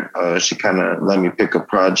year, she kind of let me pick a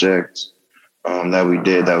project that we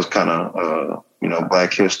did that was kind of,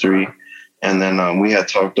 Black history. And then we had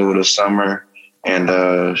talked over the summer,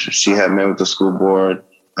 and she had met with the school board.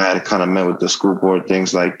 I had kind of met with the school board,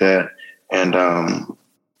 things like that. And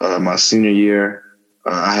my senior year,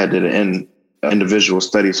 I had did an individual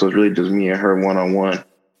study, so it's really just me and her one-on-one.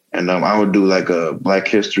 And I would do like a Black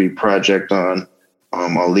history project on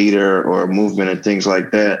a leader or a movement and things like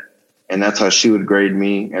that. And that's how she would grade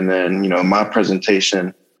me. And then, my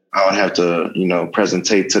presentation, I would have to,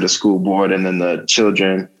 presentate to the school board and then the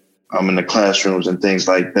children in the classrooms and things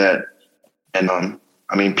like that. And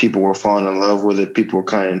I mean, people were falling in love with it. People were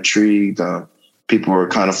kind of intrigued. People were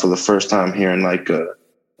kind of for the first time hearing like a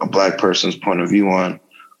Black person's point of view on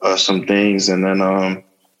some things. And then the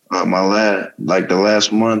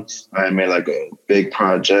last month, I made like a big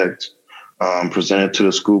project, presented to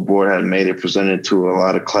the school board, had made it presented to a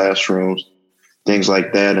lot of classrooms, things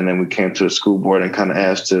like that. And then we came to the school board and kind of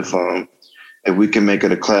asked if we can make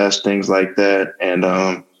it a class, things like that. And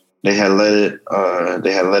they had let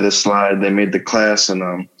it slide. They made the class,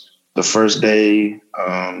 and the first day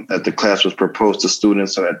that the class was proposed to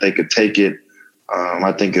students so that they could take it,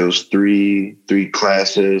 I think it was three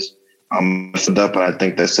classes. I messed it up, and I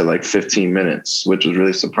think they said like 15 minutes, which was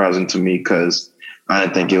really surprising to me because I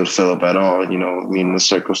didn't think it would fill up at all. Meaning the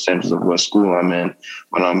circumstances of what school I'm in,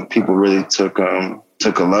 but people really took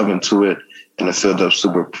a love into it, and it filled up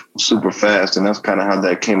super fast, and that's kind of how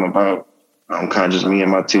that came about. Kind of just me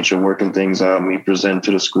and my teacher working things out, me presenting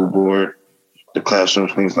to the school board, the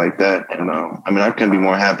classrooms, things like that. And I couldn't be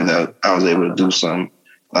more happy that I was able to do something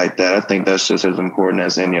like that. I think that's just as important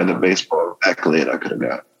as any other baseball accolade I could have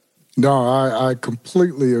got. No, I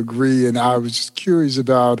completely agree. And I was just curious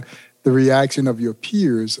about the reaction of your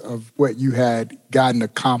peers of what you had gotten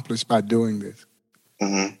accomplished by doing this.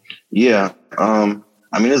 Mm-hmm. Yeah.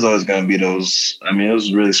 There's always going to be those. It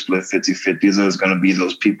was really split 50-50. There's always going to be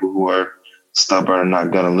those people who are stubborn and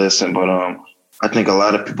not going to listen. But I think a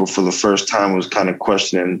lot of people for the first time was kind of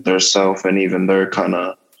questioning their self and even their kind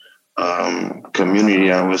of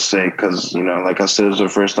community, I would say, because, like I said, it was their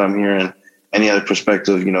first time hearing any other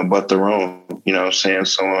perspective, but their own, saying.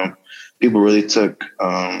 So people really took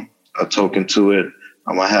a token to it.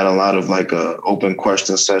 I had a lot of like open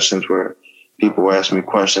question sessions where people were asking me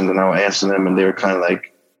questions and I would answer them, and they were kind of like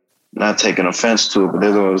not taking offense to it, but they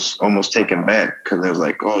was almost taken back because they was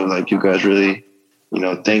like, oh, like you guys really,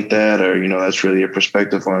 think that, or, that's really your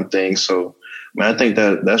perspective on things. So, I think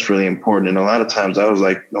that's really important. And a lot of times that was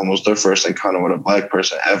like almost their first encounter with a Black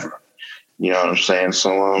person ever. You know what I'm saying?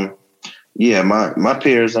 So, yeah, my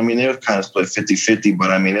peers, they were kind of split 50-50, but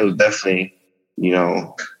it was definitely,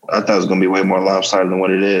 I thought it was going to be way more lopsided than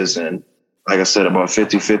what it is. And like I said, about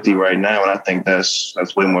 50-50 right now. And I think that's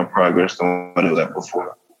way more progress than what it was at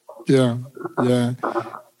before. Yeah.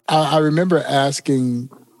 I remember asking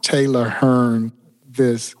Taylor Hearn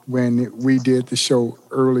this when we did the show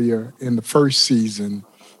earlier in the first season,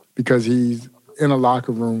 because he's in a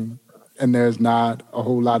locker room and there's not a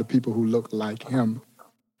whole lot of people who look like him.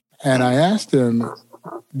 And I asked him,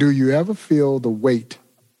 do you ever feel the weight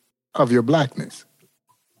of your Blackness?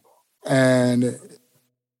 And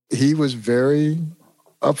he was very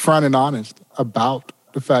upfront and honest about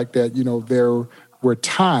the fact that, there were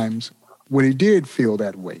times when he did feel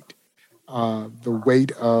that weight. The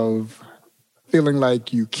weight of feeling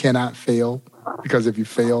like you cannot fail, because if you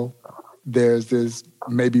fail, there's this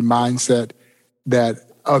maybe mindset that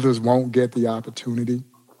others won't get the opportunity.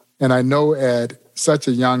 And I know at such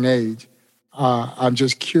a young age, I'm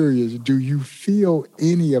just curious, do you feel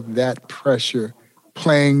any of that pressure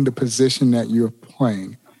playing the position that you're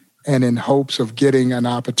playing and in hopes of getting an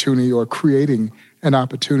opportunity or creating an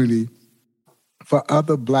opportunity for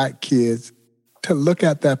other Black kids to look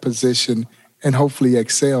at that position and hopefully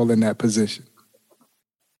excel in that position?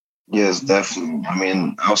 Yes, definitely. I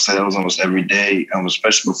mean, I would say that was almost every day,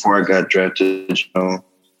 especially before I got drafted.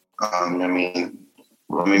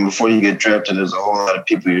 Before you get drafted, there's a whole lot of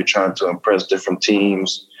people you're trying to impress, different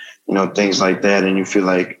teams, things like that, and you feel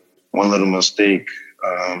like one little mistake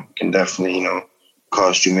can definitely,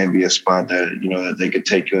 cost you maybe a spot that that they could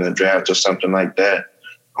take you in the draft or something like that.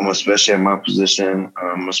 Especially at my position,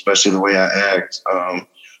 especially the way I act,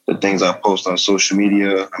 the things I post on social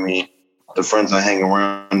media. I mean, the friends I hang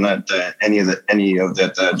around, not that any of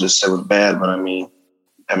that I just said was bad, but I mean,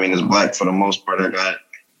 it's Black for the most part. I got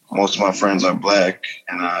most of my friends are Black,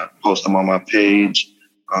 and I post them on my page.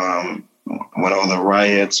 When all the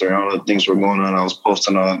riots or all the things were going on, I was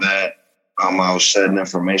posting all that. I was shedding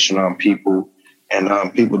information on people,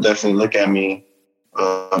 and people definitely look at me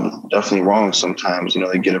definitely wrong sometimes.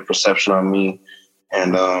 They get a perception on me,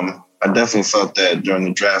 and I definitely felt that during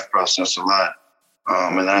the draft process a lot.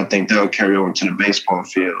 And I think that would carry over to the baseball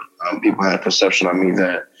field. People had a perception on me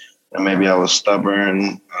that maybe I was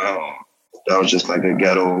stubborn. That was just like a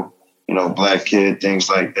ghetto, Black kid, things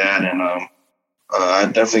like that. And I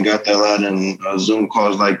definitely got that a lot in Zoom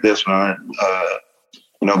calls like this when I,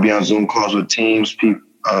 be on Zoom calls with teams. People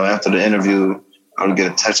after the interview, I would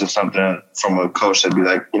get a text or something from a coach that'd be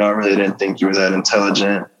like, I really didn't think you were that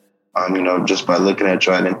intelligent. Just by looking at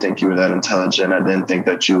you, I didn't think you were that intelligent. I didn't think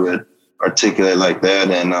that you would articulate like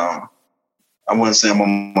that. And I wouldn't say I'm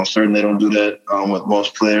almost certain they don't do that with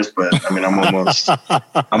most players, but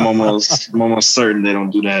I'm almost certain they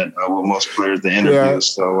don't do that with most players, the interviews. Yeah.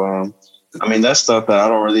 So, that's stuff that I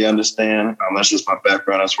don't really understand. That's just my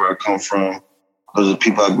background. That's where I come from. Those are the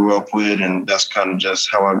people I grew up with, and that's kind of just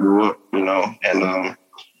how I grew up, And I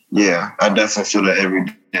definitely feel that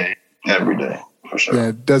every day, for sure.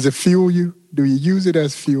 Yeah. Does it fuel you? Do you use it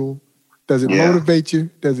as fuel? Does it motivate you?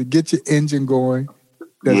 Does it get your engine going?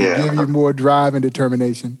 Does it give you more drive and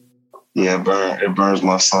determination? Yeah, it burns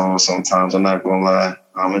my soul sometimes. I'm not going to lie.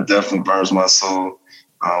 It definitely burns my soul.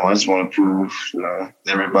 I just want to prove,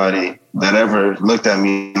 everybody that ever looked at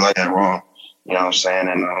me like that wrong. You know what I'm saying?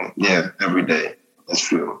 And every day it's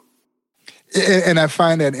fuel. And I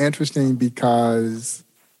find that interesting because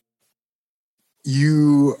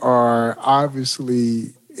you are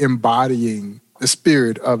obviously embodying the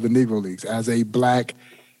spirit of the Negro Leagues. As a Black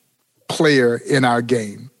player in our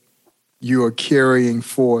game, you are carrying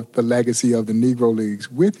forth the legacy of the Negro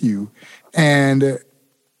Leagues with you. And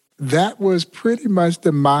that was pretty much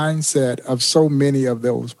the mindset of so many of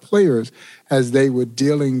those players as they were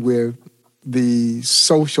dealing with the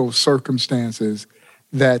social circumstances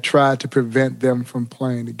that tried to prevent them from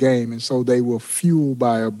playing the game. And so they were fueled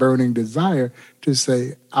by a burning desire to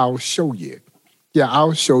say, I'll show you. Yeah,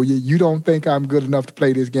 I'll show you. You don't think I'm good enough to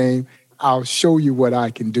play this game. I'll show you what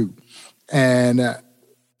I can do. And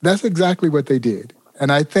that's exactly what they did.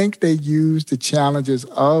 And I think they used the challenges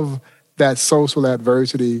of that social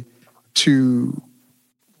adversity to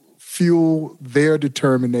fuel their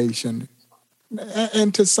determination.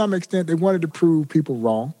 And to some extent, they wanted to prove people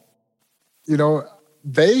wrong.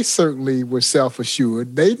 They certainly were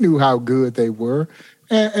self-assured. They knew how good they were.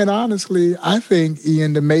 And honestly, I think,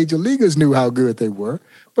 Ian, the major leaguers knew how good they were.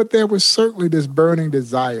 But there was certainly this burning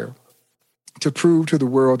desire to prove to the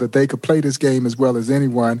world that they could play this game as well as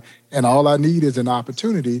anyone. And all I need is an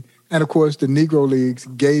opportunity. And of course, the Negro Leagues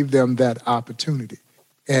gave them that opportunity.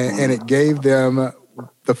 And it gave them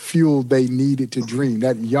the fuel they needed to dream.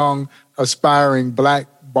 That young, aspiring Black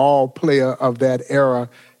ball player of that era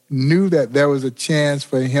knew that there was a chance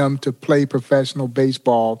for him to play professional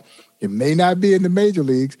baseball. It may not be in the major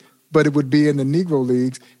leagues, but it would be in the Negro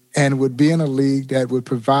Leagues, and would be in a league that would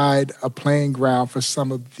provide a playing ground for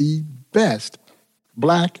some of the best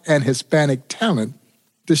Black and Hispanic talent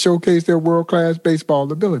to showcase their world-class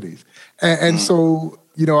baseball abilities. And so,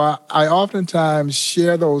 I oftentimes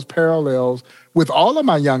share those parallels with all of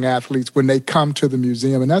my young athletes when they come to the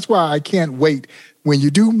museum. And that's why I can't wait when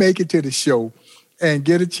you do make it to the show and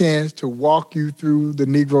get a chance to walk you through the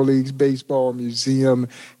Negro Leagues Baseball Museum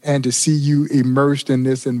and to see you immersed in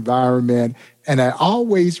this environment. And I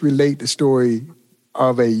always relate the story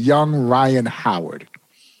of a young Ryan Howard.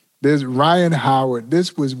 This Ryan Howard,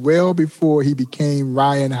 this was well before he became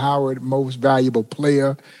Ryan Howard, most valuable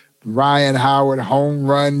player, Ryan Howard, home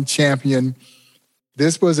run champion.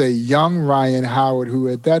 This was a young Ryan Howard who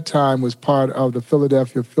at that time was part of the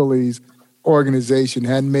Philadelphia Phillies organization,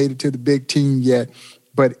 hadn't made it to the big team yet,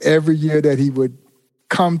 but every year that he would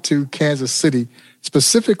come to Kansas City,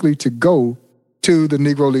 specifically to go to the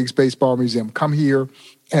Negro Leagues Baseball Museum, come here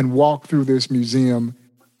and walk through this museum.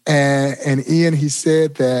 And Ian, he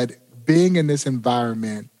said that being in this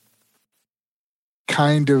environment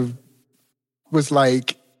kind of was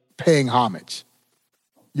like paying homage.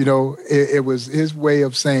 You know, it was his way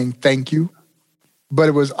of saying thank you, but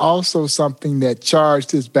it was also something that charged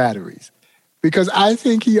his batteries. Because I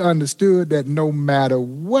think he understood that no matter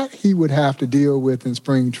what he would have to deal with in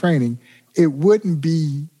spring training, it wouldn't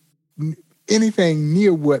be anything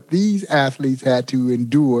near what these athletes had to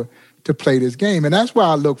endure to play this game. And that's why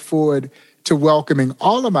I look forward to welcoming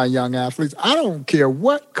all of my young athletes. I don't care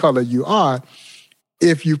what color you are.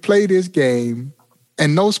 If you play this game,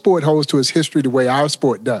 and no sport holds to its history the way our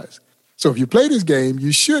sport does. So if you play this game,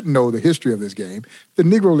 you should know the history of this game. The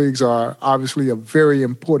Negro Leagues are obviously a very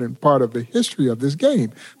important part of the history of this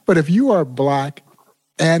game. But if you are Black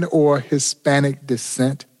and or Hispanic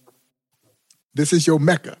descent, this is your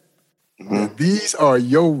Mecca. Mm-hmm. These are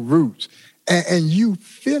your roots. And you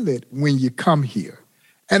feel it when you come here.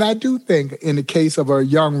 And I do think in the case of a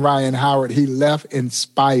young Ryan Howard, he left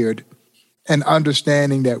inspired and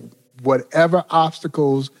understanding that whatever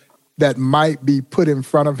obstacles that might be put in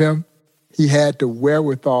front of him, he had the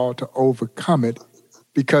wherewithal to overcome it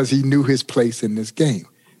because he knew his place in this game.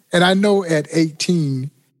 And I know at 18,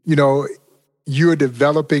 you know, you're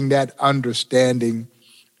developing that understanding,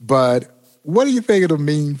 but what do you think it'll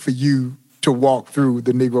mean for you to walk through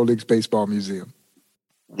the Negro Leagues Baseball Museum?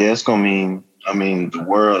 Yeah, it's going to mean, the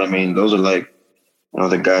world. Those are like, you know,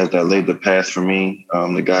 the guys that laid the path for me,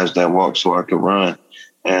 the guys that walked so I could run.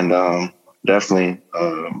 And definitely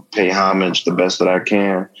pay homage the best that I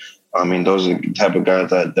can. Those are the type of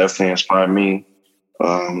guys that definitely inspire me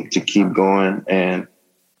to keep going. And,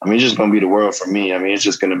 it's just going to be the world for me. It's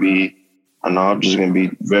just going to be, I'm just going to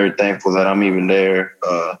be very thankful that I'm even there.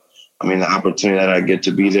 The opportunity that I get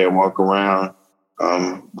to be there, walk around,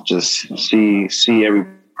 just see every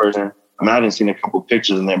person. I didn't see a couple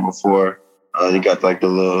pictures in there before. You got like the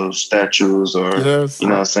little statues or, yes. You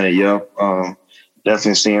know what I'm saying? Yep.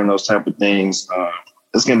 Definitely seeing those type of things.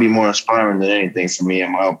 It's going to be more inspiring than anything for me,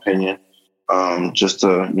 in my opinion. Just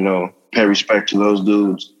to, you know, pay respect to those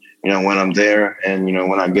dudes, you know, when I'm there and, you know,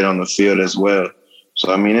 when I get on the field as well.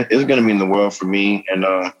 So, it's going to mean the world for me. And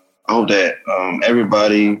I hope that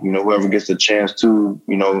everybody, you know, whoever gets the chance to,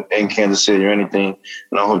 you know, in Kansas City or anything,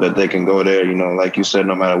 and I hope that they can go there. You know, like you said,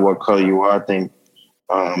 no matter what color you are, I think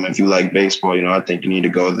if you like baseball, you know, I think you need to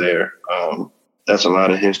go there. That's a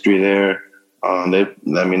lot of history there. They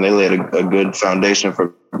laid a good foundation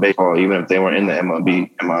for baseball, even if they weren't in the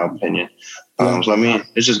MLB, in my opinion.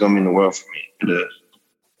 It's just going to mean the world for me. It is.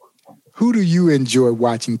 Who do you enjoy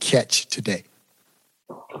watching catch today?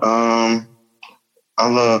 I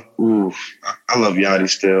love Yachty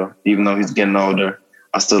still, even though he's getting older.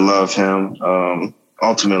 I still love him.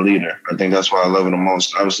 Ultimate leader. I think that's why I love him the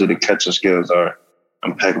most. Obviously, the catching skills are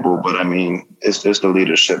impeccable, but it's the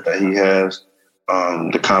leadership that he has.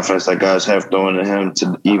 The confidence that guys have thrown in him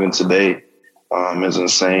even today is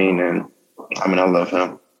insane, and I love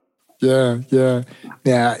him. Yeah.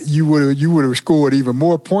 Now you would have scored even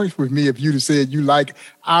more points with me if you'd have said you like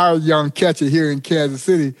our young catcher here in Kansas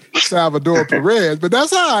City, Salvador Perez. But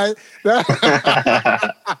that's all right.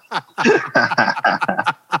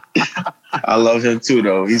 I love him too,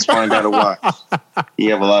 though. He's fun guy to watch. He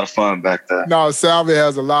have a lot of fun back there. No, Salvi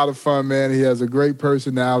has a lot of fun, man. He has a great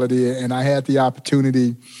personality, and I had the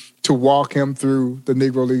opportunity to walk him through the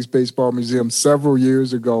Negro Leagues Baseball Museum several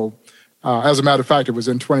years ago. As a matter of fact, it was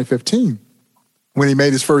in 2015 when he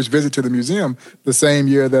made his first visit to the museum, the same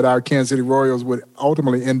year that our Kansas City Royals would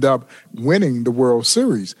ultimately end up winning the World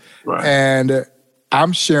Series. Right. And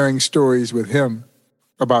I'm sharing stories with him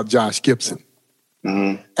about Josh Gibson.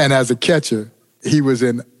 Mm-hmm. And as a catcher, he was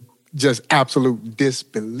in just absolute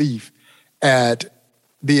disbelief at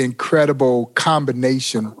the incredible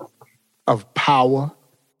combination of power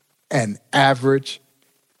and average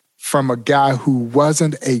from a guy who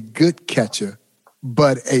wasn't a good catcher,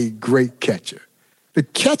 but a great catcher. The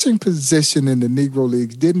catching position in the Negro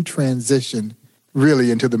Leagues didn't transition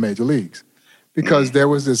really into the major leagues because there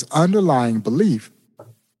was this underlying belief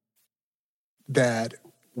that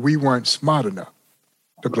we weren't smart enough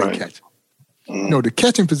to play catcher. No, the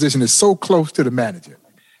catching position is so close to the manager.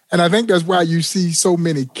 And I think that's why you see so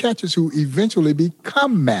many catchers who eventually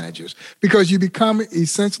become managers, because you become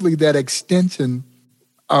essentially that extension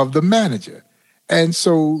of the manager. And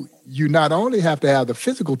so you not only have to have the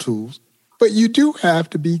physical tools, but you do have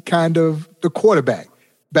to be kind of the quarterback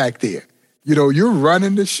back there. You know, you're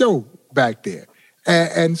running the show back there.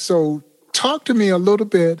 And so talk to me a little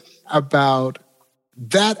bit about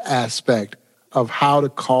that aspect of how to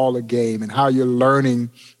call a game and how you're learning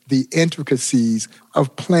the intricacies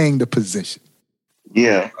of playing the position.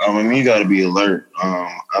 Yeah, I mean, you got to be alert.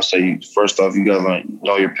 I'll say, first off, you got to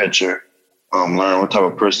know your pitcher, learn what type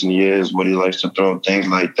of person he is, what he likes to throw, things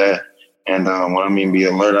like that. And when I mean be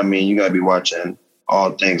alert, I mean you got to be watching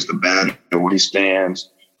all things, the batter, where he stands,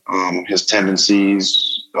 his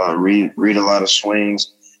tendencies, read a lot of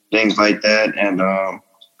swings, things like that. And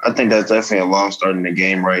I think that's definitely a lost start in the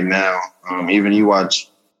game right now. Even you watch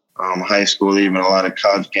high school, even a lot of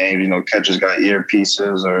college games, you know, catchers got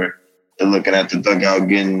earpieces or they're looking at the dugout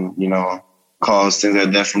getting, you know, calls, things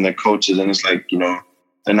like that from their coaches. And it's like, you know,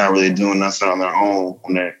 they're not really doing nothing on their own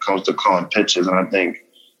when it comes to calling pitches. And I think,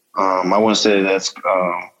 I wouldn't say that's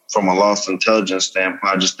from a lost intelligence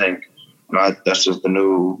standpoint. I just think, you know, that's just the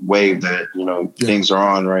new wave that, you know, things are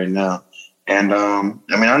on right now. And, I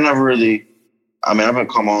mean, I've been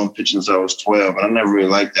calling my own pitches since I was 12, and I never really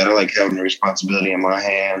liked that. I like having the responsibility in my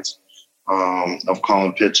hands of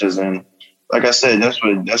calling pitches. And like I said,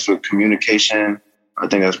 that's what communication, I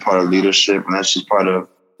think that's part of leadership, and that's just part of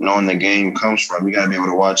knowing the game comes from. You got to be able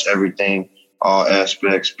to watch everything, all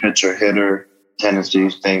aspects, pitcher, hitter,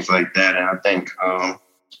 tendencies, things like that. And I think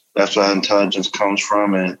that's where intelligence comes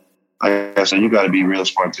from. And like I said, you got to be real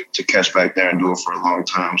smart to catch back there and do it for a long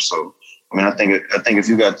time. So, I mean, I think if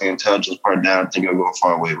you got the intelligence part down, I think you'll go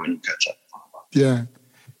far away when you catch up. Yeah.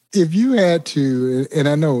 If you had to, and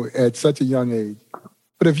I know at such a young age,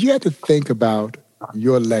 but if you had to think about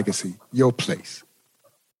your legacy, your place,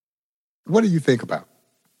 what do you think about?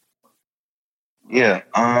 Yeah,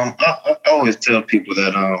 I always tell people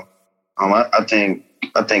that I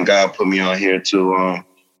think God put me on here to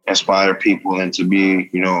inspire people and to be,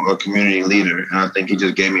 you know, a community leader, and I think He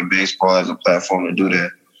just gave me baseball as a platform to do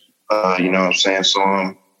that. You know what I'm saying? So,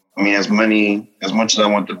 I mean, as much as I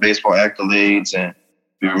want the baseball accolades and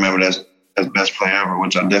be remembered as best player ever,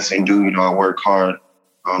 which I definitely do, you know, I work hard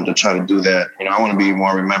to try to do that. You know, I want to be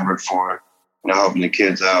more remembered for, you know, helping the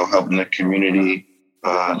kids out, helping the community,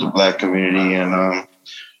 the Black community. And,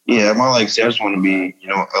 yeah, my legacy, I just want to be, you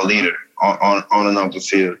know, a leader on and off the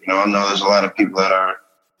field. You know, I know there's a lot of people that are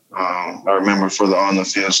remembered for the on the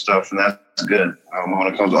field stuff, and that's good. When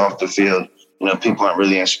it comes off the field, you know, people aren't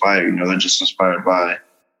really inspired. You know, they're just inspired by,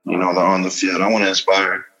 you know, the on the field. I want to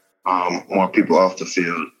inspire more people off the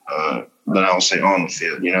field than I would say on the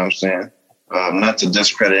field. You know what I'm saying? Not to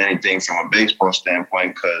discredit anything from a baseball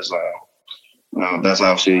standpoint, because, you know, that's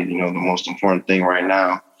obviously, you know, the most important thing right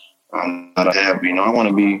now that I have. You know, I want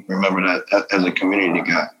to be remembered as a community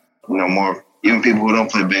guy. You know, more, even people who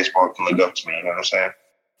don't play baseball can look up to me. You know what I'm saying?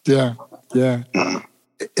 Yeah, yeah. Mm-hmm.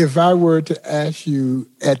 If I were to ask you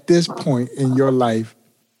at this point in your life,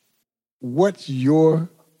 what's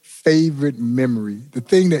your favorite memory, the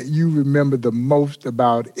thing that you remember the most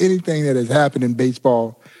about anything that has happened in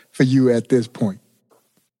baseball for you at this point?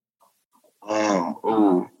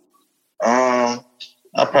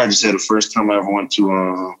 I'd probably say the first time I ever went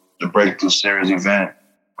to the Breakthrough Series event.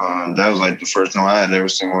 That was like the first time I had ever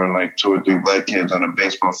seen more than like 2 or 3 Black kids on a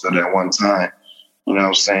baseball field at one time. You know what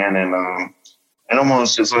I'm saying? And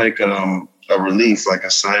almost it's like a relief, like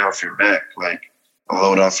a sigh off your back, like a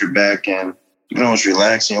load off your back, and you can almost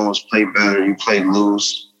relax. You almost play better. You play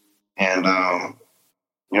loose, and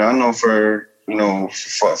you know, I know for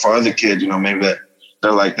other kids, you know, maybe that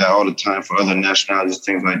they're like that all the time for other nationalities,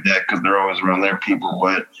 things like that, because they're always around their people.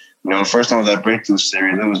 But you know, the first time of that Breakthrough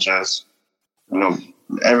Series, it was just, you know,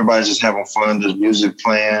 everybody's just having fun. There's music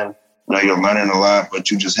playing. You know, you're learning a lot,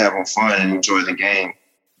 but you're just having fun and enjoy the game.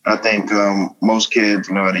 I think most kids,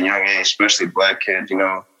 you know, at a young age, especially Black kids, you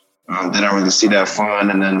know, they don't really see that fun,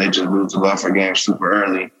 and then they just lose the love for games super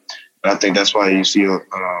early. And I think that's why you don't see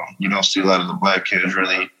a lot of the Black kids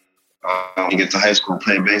really when you get to high school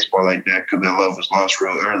play baseball like that, because their love was lost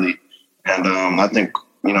real early. And I think,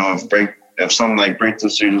 you know, if something like Breakthrough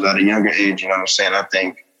Series was at a younger age, you know what I'm saying, I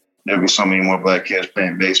think there'd be so many more Black kids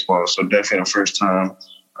playing baseball. So definitely the first time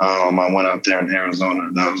I went out there in Arizona,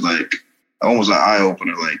 that was like almost an eye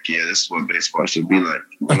opener. Like, yeah, this is what baseball should be like.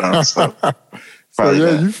 You know? So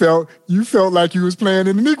yeah, you felt like you was playing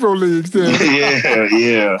in the Negro Leagues then.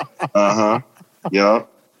 yeah. Yeah.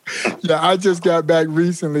 Yeah, I just got back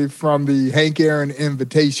recently from the Hank Aaron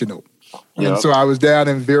Invitational. And so I was down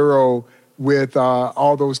in Vero with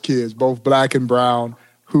all those kids, both black and brown,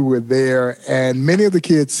 who were there. And many of the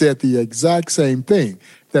kids said the exact same thing,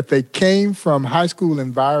 that they came from high school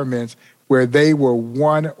environments where they were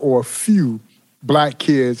one or few black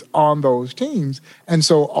kids on those teams. And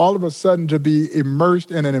so all of a sudden to be immersed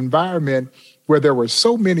in an environment where there were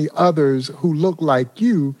so many others who looked like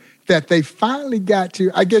you, that they finally got to,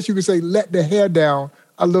 I guess you could say, let the hair down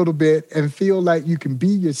a little bit and feel like you can be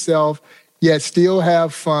yourself, yet still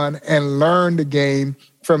have fun and learn the game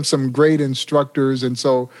from some great instructors. And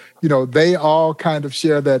so, they all kind of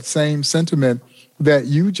share that same sentiment that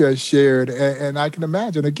you just shared. And I can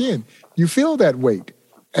imagine, again, you feel that weight.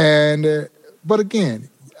 But again,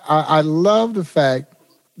 I love the fact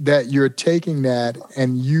that you're taking that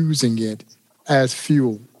and using it as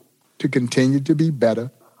fuel to continue to be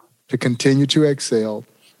better, to continue to excel.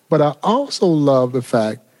 But I also love the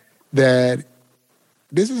fact that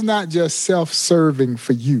this is not just self-serving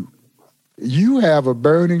for you. You have a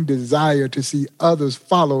burning desire to see others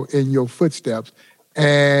follow in your footsteps.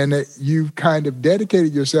 And you've kind of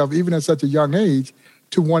dedicated yourself, even at such a young age,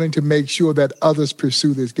 to wanting to make sure that others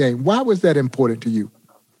pursue this game. Why was that important to you?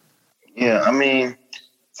 Yeah, I mean,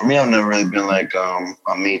 for me, I've never really been like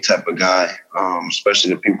a me type of guy,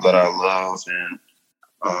 especially the people that I love and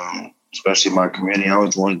especially my community. I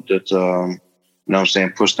always wanted to,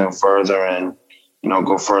 push them further and,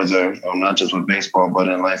 go further, not just with baseball, but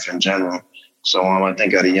in life in general. So I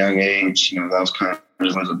think at a young age, that was kind of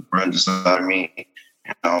just was a burn inside of me.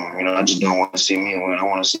 I just don't want to see me win. I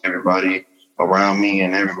want to see everybody around me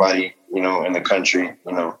and everybody, in the country,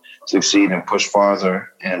 succeed and push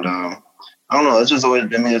farther. And I don't know, it's just always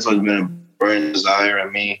been me. It's always been a burning desire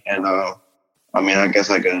in me. And I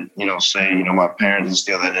guess I could, say, my parents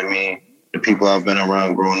instilled that in me. The people I've been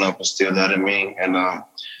around growing up instilled that in me. And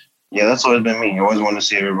that's always been me. I always want to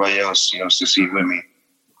see everybody else, succeed with me.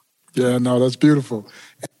 Yeah, no, that's beautiful.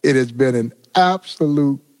 It has been an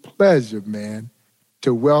absolute pleasure, man,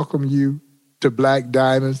 to welcome you to Black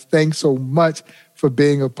Diamonds. Thanks so much for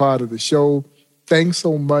being a part of the show. Thanks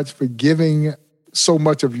so much for giving so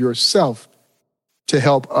much of yourself to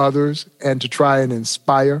help others and to try and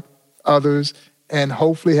inspire others and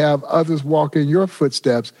hopefully have others walk in your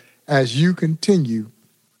footsteps as you continue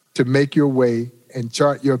to make your way and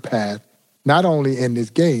chart your path, not only in this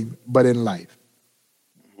game, but in life.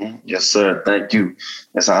 Yes, sir. Thank you.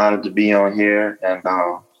 It's an honor to be on here. And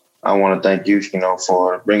I want to thank you,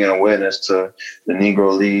 for bringing awareness to the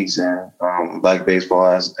Negro Leagues and Black baseball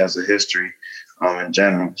as a history in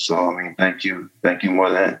general. So, thank you. Thank you more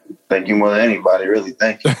than anybody, really.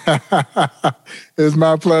 Thank you. It's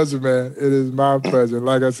my pleasure, man. It is my pleasure.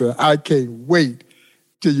 Like I said, I can't wait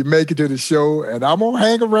till you make it to the show, and I'm going to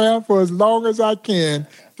hang around for as long as I can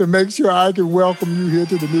to make sure I can welcome you here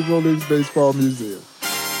to the Negro Leagues Baseball Museum.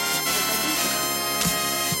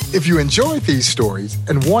 If you enjoyed these stories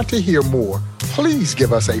and want to hear more, please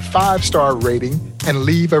give us a 5-star rating and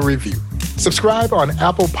leave a review. Subscribe on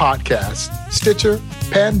Apple Podcasts, Stitcher,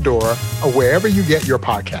 Pandora, or wherever you get your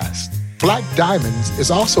podcasts. Black Diamonds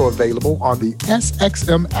is also available on the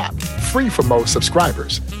SXM app, free for most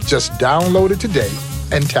subscribers. Just download it today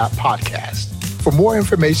and tap podcast. For more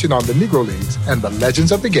information on the Negro Leagues and the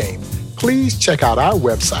legends of the game, please check out our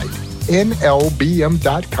website,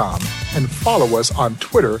 nlbm.com, and follow us on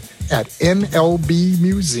Twitter at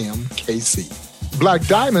NLBMuseumKC. Black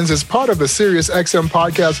Diamonds is part of the SiriusXM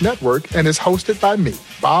Podcast Network and is hosted by me,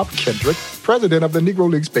 Bob Kendrick, president of the Negro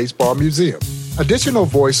Leagues Baseball Museum. Additional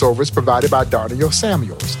voiceovers provided by Darnell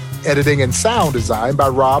Samuels. Editing and sound design by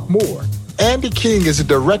Rob Moore. Andy King is the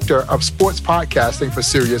director of sports podcasting for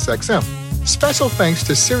SiriusXM. Special thanks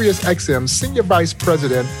to SiriusXM's Senior Vice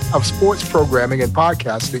President of Sports Programming and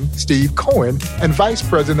Podcasting, Steve Cohen, and Vice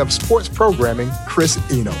President of Sports Programming, Chris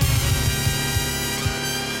Eno.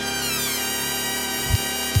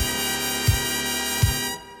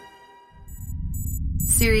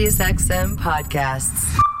 SiriusXM Podcasts.